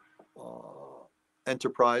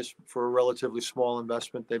enterprise for a relatively small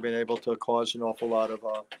investment. They've been able to cause an awful lot of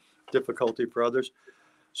difficulty for others.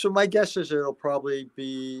 So my guess is it'll probably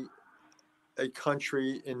be a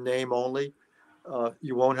country in name only.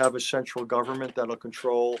 You won't have a central government that'll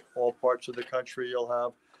control all parts of the country. You'll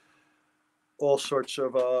have all sorts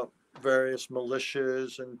of various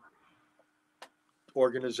militias and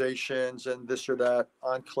organizations and this or that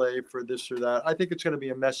enclave for this or that. I think it's going to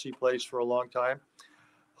be a messy place for a long time.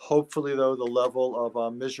 Hopefully, though, the level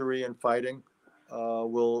of misery and fighting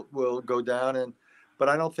will go down. But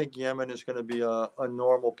I don't think Yemen is going to be a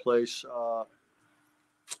normal place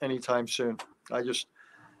anytime soon.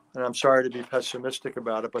 And I'm sorry to be pessimistic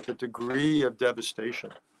about it, but the degree of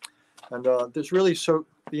devastation and there's really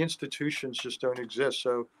the institutions just don't exist.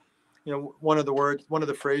 So, one of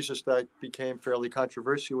the phrases that became fairly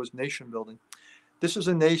controversial was nation building. This is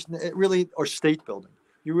a nation, or state building.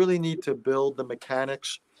 You really need to build the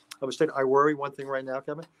mechanics of a state. I worry one thing right now,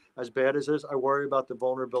 Kevin, as bad as it is, I worry about the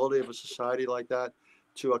vulnerability of a society like that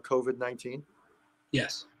to a COVID-19.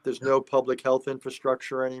 Yes. There's no public health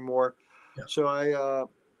infrastructure anymore. Yeah. So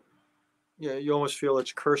you almost feel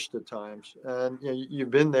it's cursed at times. And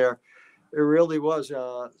you've been there. It really was,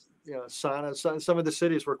 Sana, some of the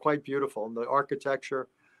cities were quite beautiful. And the architecture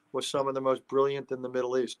was some of the most brilliant in the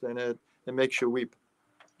Middle East. And it makes you weep.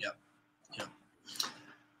 Yeah.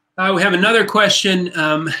 We have another question.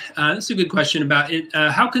 This is a good question about it.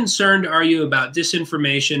 How concerned are you about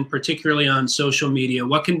disinformation, particularly on social media?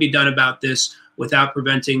 What can be done about this without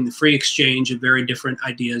preventing the free exchange of very different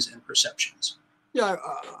ideas and perceptions? Yeah,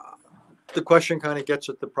 the question kind of gets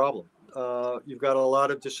at the problem. You've got a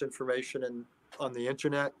lot of disinformation on the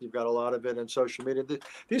internet. You've got a lot of it in social media.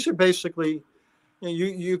 These are basically,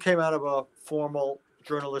 you came out of a formal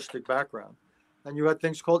journalistic background, and you had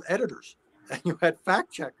things called editors, and you had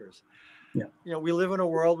fact checkers. Yeah. We live in a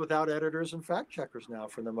world without editors and fact checkers now,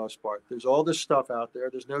 for the most part. There's all this stuff out there.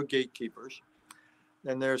 There's no gatekeepers,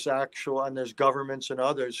 and there's governments and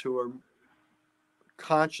others who are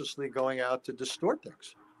consciously going out to distort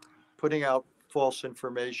things, putting out false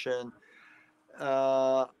information.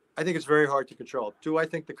 I think it's very hard to control. Do I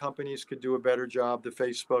think the companies could do a better job? The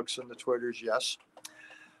Facebooks and the Twitters, yes.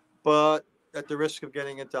 But at the risk of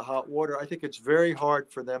getting into hot water, I think it's very hard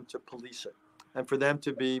for them to police it and for them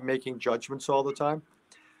to be making judgments all the time.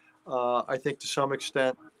 I think to some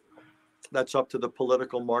extent that's up to the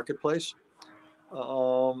political marketplace.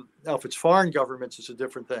 Now, if it's foreign governments, it's a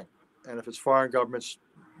different thing. And if it's foreign governments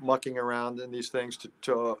mucking around in these things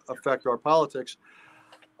to affect our politics,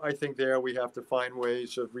 I think there we have to find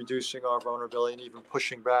ways of reducing our vulnerability and even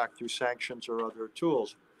pushing back through sanctions or other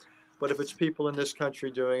tools. But if it's people in this country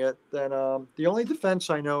doing it, then the only defense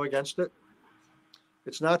I know against it,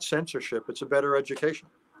 it's not censorship, it's a better education.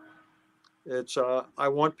 It's I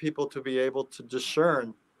want people to be able to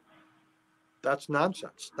discern that's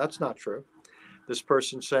nonsense. That's not true. This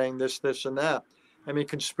person's saying this, this, and that. I mean,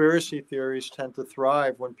 conspiracy theories tend to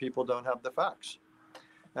thrive when people don't have the facts.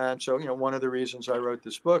 And so, one of the reasons I wrote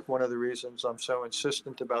this book, one of the reasons I'm so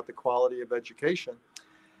insistent about the quality of education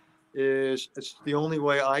is it's the only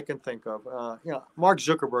way I can think of. Mark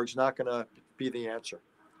Zuckerberg's not going to be the answer.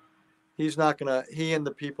 He and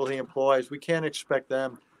the people he employs, we can't expect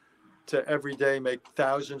them to every day make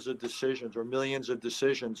thousands of decisions or millions of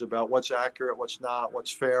decisions about what's accurate, what's not,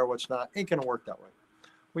 what's fair, what's not. Ain't going to work that way.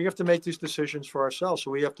 We have to make these decisions for ourselves,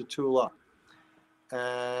 so we have to tool up.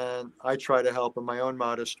 And I try to help in my own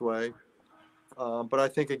modest way. But I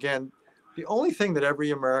think, again, the only thing that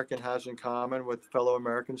every American has in common with fellow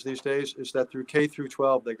Americans these days is that through K through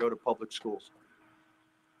 12, they go to public schools.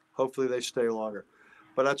 Hopefully they stay longer.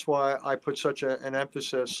 But that's why I put such an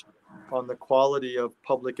emphasis on the quality of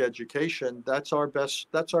public education. That's our best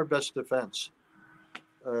defense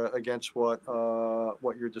against what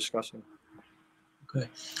you're discussing. Okay.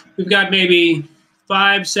 We've got maybe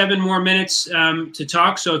 5-7 more minutes to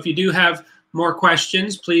talk. So if you do have more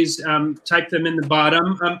questions, please type them in the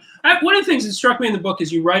bottom. One of the things that struck me in the book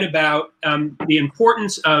is you write about the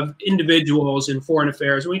importance of individuals in foreign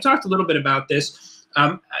affairs. And we talked a little bit about this.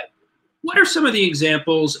 What are some of the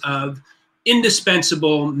examples of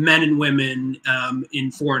indispensable men and women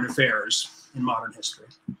in foreign affairs in modern history?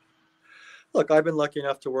 Look, I've been lucky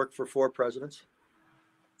enough to work for 4 presidents.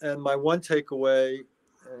 And my one takeaway,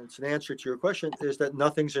 and it's an answer to your question, is that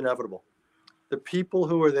nothing's inevitable. The people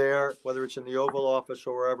who are there, whether it's in the Oval Office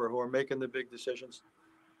or wherever, who are making the big decisions,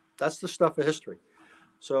 that's the stuff of history.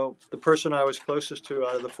 So the person I was closest to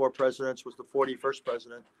out of the 4 presidents was the 41st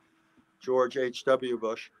president, George H.W.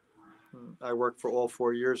 Bush. I worked for all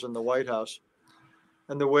 4 years in the White House.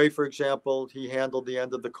 And the way, for example, he handled the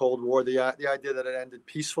end of the Cold War, the idea that it ended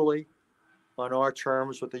peacefully on our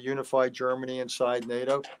terms with a unified Germany inside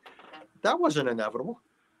NATO, that wasn't inevitable.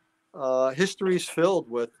 History is filled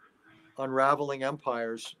with unraveling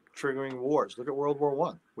empires triggering wars. Look at World War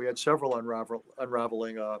I. We had several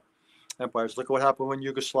unraveling empires. Look at what happened when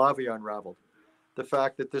Yugoslavia unraveled. The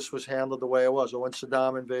fact that this was handled the way it was, or when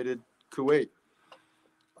Saddam invaded Kuwait.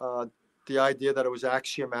 The idea that it was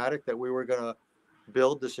axiomatic that we were going to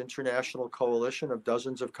build this international coalition of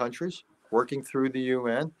dozens of countries working through the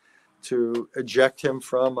UN to eject him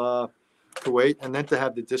from Kuwait, and then to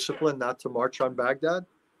have the discipline not to march on Baghdad.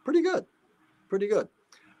 Pretty good.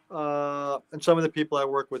 And some of the people I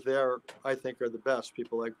work with there, I think, are the best.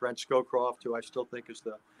 People like Brent Scowcroft, who I still think is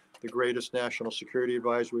the greatest national security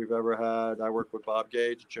advisor we've ever had. I work with Bob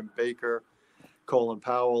Gage, Jim Baker, Colin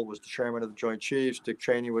Powell was the chairman of the Joint Chiefs. Dick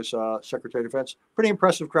Cheney was Secretary of Defense. Pretty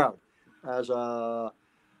impressive crowd. As I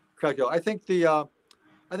think the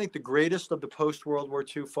greatest of the post-World War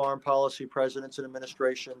II foreign policy presidents and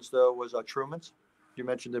administrations, though, was Truman's. You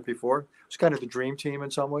mentioned it before. It was kind of the dream team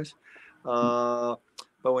in some ways. But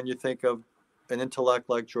when you think of an intellect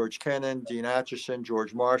like George Kennan, Dean Acheson,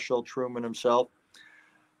 George Marshall, Truman himself,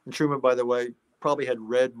 and Truman, by the way, probably had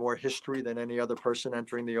read more history than any other person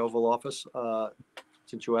entering the Oval Office,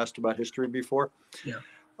 since you asked about history before. Yeah.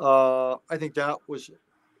 I think that was,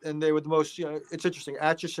 and they were the most, it's interesting.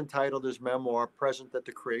 Acheson titled his memoir, Present at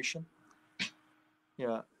the Creation.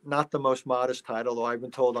 Not the most modest title, though I've been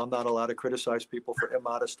told I'm not allowed to criticize people for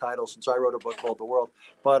immodest titles since I wrote a book called The World.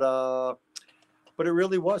 But it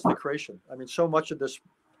really was the creation. I mean, so much of this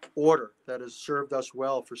order that has served us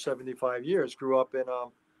well for 75 years grew up in,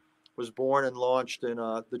 was born and launched in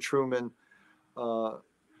the Truman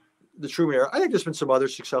era. I think there's been some other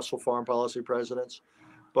successful foreign policy presidents,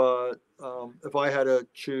 but if I had to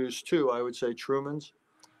choose 2, I would say Truman's.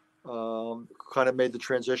 Kind of made the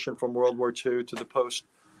transition from World War II to the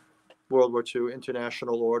post-World War II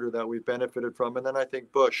international order that we've benefited from. And then I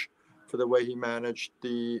think Bush, for the way he managed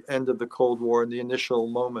the end of the Cold War and the initial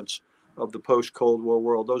moments of the post-Cold War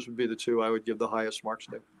world. Those would be the 2 I would give the highest marks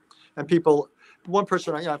to. And people, one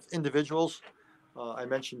person, individuals, I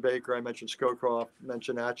mentioned Baker, I mentioned Scowcroft,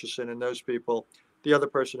 mentioned Acheson, and those people. The other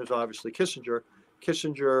person is obviously Kissinger.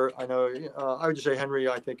 Kissinger, I know, I would just say Henry,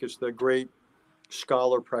 I think, is the great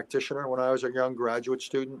scholar practitioner. When I was a young graduate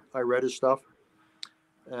student, I read his stuff,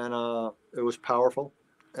 and it was powerful.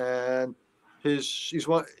 And he and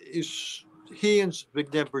Zbigniew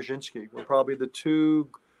Brzezinski were probably the 2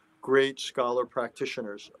 great scholar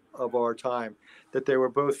practitioners of our time, that they were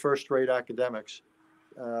both first-rate academics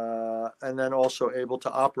and then also able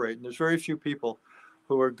to operate. And there's very few people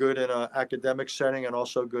who are good in an academic setting and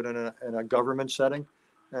also good in a government setting.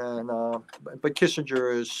 And but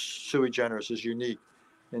Kissinger is sui generis, is unique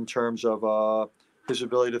in terms of his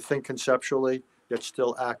ability to think conceptually yet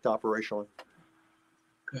still act operationally.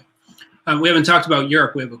 We haven't talked about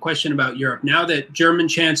Europe. We have a question about Europe. Now that German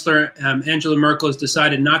Chancellor Angela Merkel has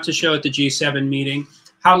decided not to show at the G7 meeting,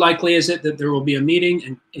 how likely is it that there will be a meeting?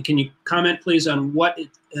 And can you comment, please, on what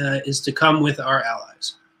is to come with our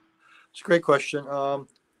allies? It's a great question.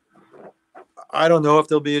 I don't know if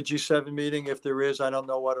there'll be a G7 meeting. If there is, I don't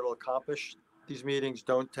know what it'll accomplish. These meetings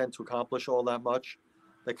don't tend to accomplish all that much.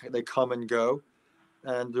 They come and go.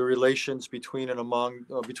 And the relations between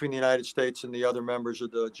the United States and the other members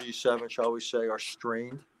of the G7, shall we say, are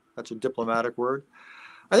strained. That's a diplomatic word.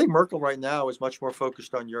 I think Merkel right now is much more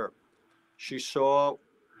focused on Europe. She saw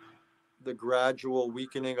the gradual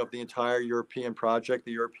weakening of the entire European project,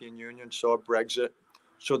 the European Union, saw Brexit,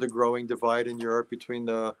 saw the growing divide in Europe between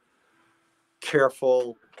the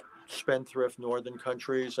careful, spendthrift northern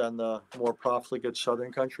countries and the more profligate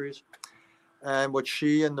southern countries. And what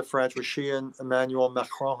she and Emmanuel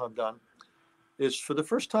Macron have done is, for the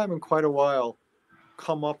first time in quite a while,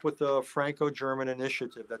 come up with a Franco-German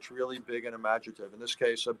initiative that's really big and imaginative. In this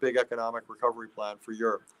case, a big economic recovery plan for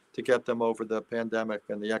Europe to get them over the pandemic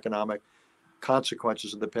and the economic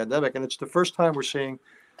consequences of the pandemic. And it's the first time we're seeing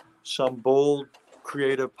some bold,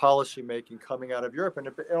 creative policy making coming out of Europe. And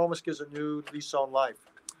it almost gives a new lease on life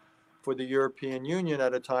for the European Union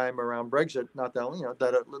at a time around Brexit, not that,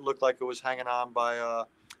 that it looked like it was hanging on by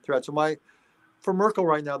thread. So for Merkel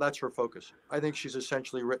right now, that's her focus. I think she's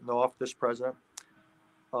essentially written off this president.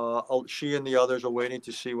 She and the others are waiting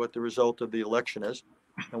to see what the result of the election is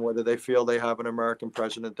and whether they feel they have an American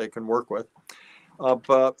president they can work with.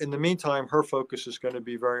 But in the meantime, her focus is going to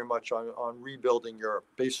be very much on rebuilding Europe,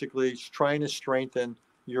 basically trying to strengthen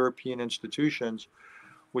European institutions,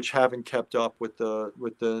 which haven't kept up with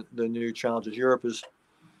the new challenges.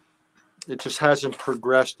 It just hasn't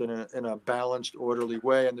progressed in a balanced, orderly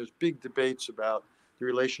way. And there's big debates about the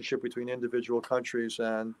relationship between individual countries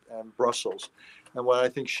and Brussels. And what I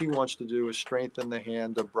think she wants to do is strengthen the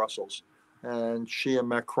hand of Brussels. And she and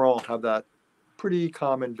Macron have that pretty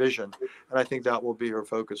common vision. And I think that will be her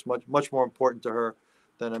focus, much more important to her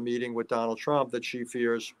than a meeting with Donald Trump that she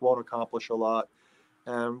fears won't accomplish a lot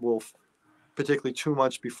and will, particularly 2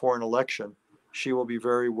 months before an election, she will be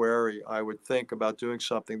very wary, I would think, about doing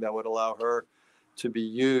something that would allow her to be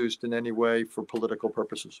used in any way for political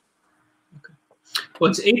purposes. Okay. Well,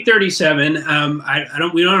 it's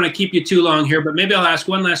 8:37. We don't want to keep you too long here, but maybe I'll ask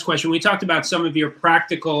one last question. We talked about some of your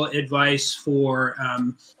practical advice for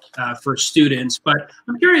students, but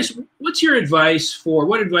I'm curious, what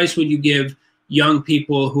advice would you give young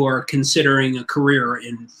people who are considering a career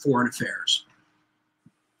in foreign affairs?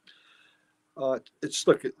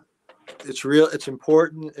 It's real, it's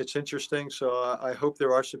important, it's interesting. So I hope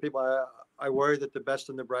there are some people. I worry that the best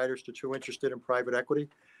and the brightest are too interested in private equity.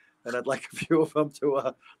 And I'd like a few of them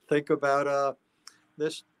to think about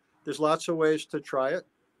this. There's lots of ways to try it.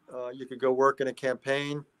 You could go work in a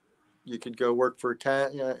campaign. You could go work for a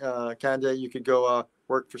candidate. You could go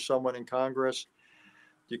work for someone in Congress.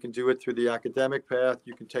 You can do it through the academic path.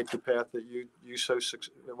 You can take the path that you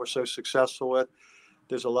were so successful with.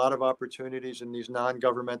 There's a lot of opportunities in these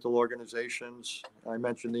non-governmental organizations. I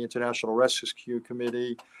mentioned the International Rescue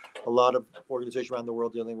Committee, a lot of organizations around the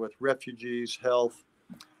world dealing with refugees, health,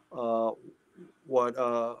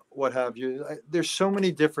 what have you. There's so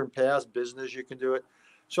many different paths, business, you can do it.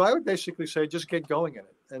 So I would basically say just get going in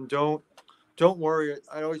it and don't worry.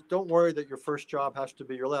 Don't worry that your first job has to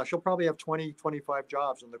be your last. You'll probably have 20, 25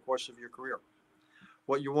 jobs in the course of your career.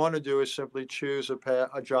 What you want to do is simply choose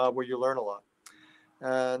a job where you learn a lot.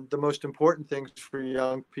 And the most important things for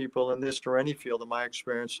young people in this or any field, in my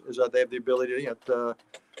experience, is that they have the ability to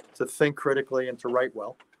think critically and to write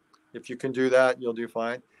well. If you can do that, you'll do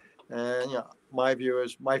fine. And my view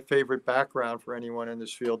is my favorite background for anyone in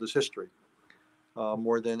this field is history,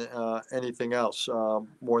 more than anything else,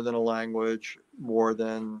 more than a language, more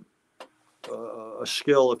than a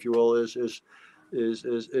skill, if you will, is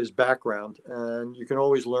background. And you can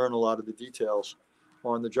always learn a lot of the details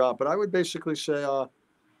on the job. But I would basically say,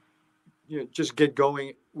 just get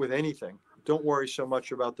going with anything. Don't worry so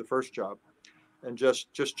much about the first job, and just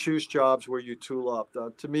choose jobs where you tool up.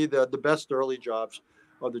 To me, the best early jobs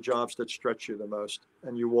are the jobs that stretch you the most,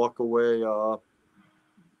 and you walk away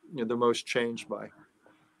the most changed by.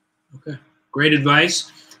 Okay, great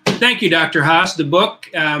advice. Thank you, Dr. Haass. The book,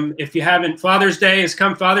 if you haven't, Father's Day has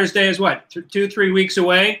come. Father's Day is what, 2-3 weeks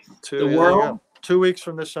away? The world? 2 weeks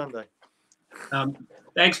from this Sunday.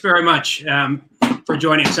 Thanks very much for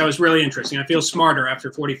joining us. That was really interesting. I feel smarter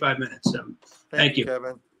after 45 minutes. So thank you,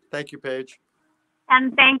 Kevin. Thank you, Paige.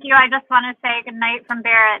 And thank you. I just want to say good night from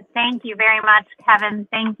Barrett. Thank you very much, Kevin.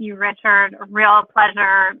 Thank you, Richard. A real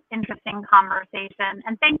pleasure, interesting conversation.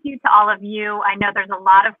 And thank you to all of you. I know there's a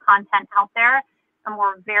lot of content out there, and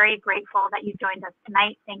we're very grateful that you joined us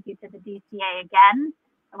tonight. Thank you to the DCA again,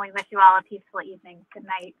 and we wish you all a peaceful evening. Good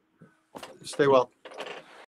night. Stay well.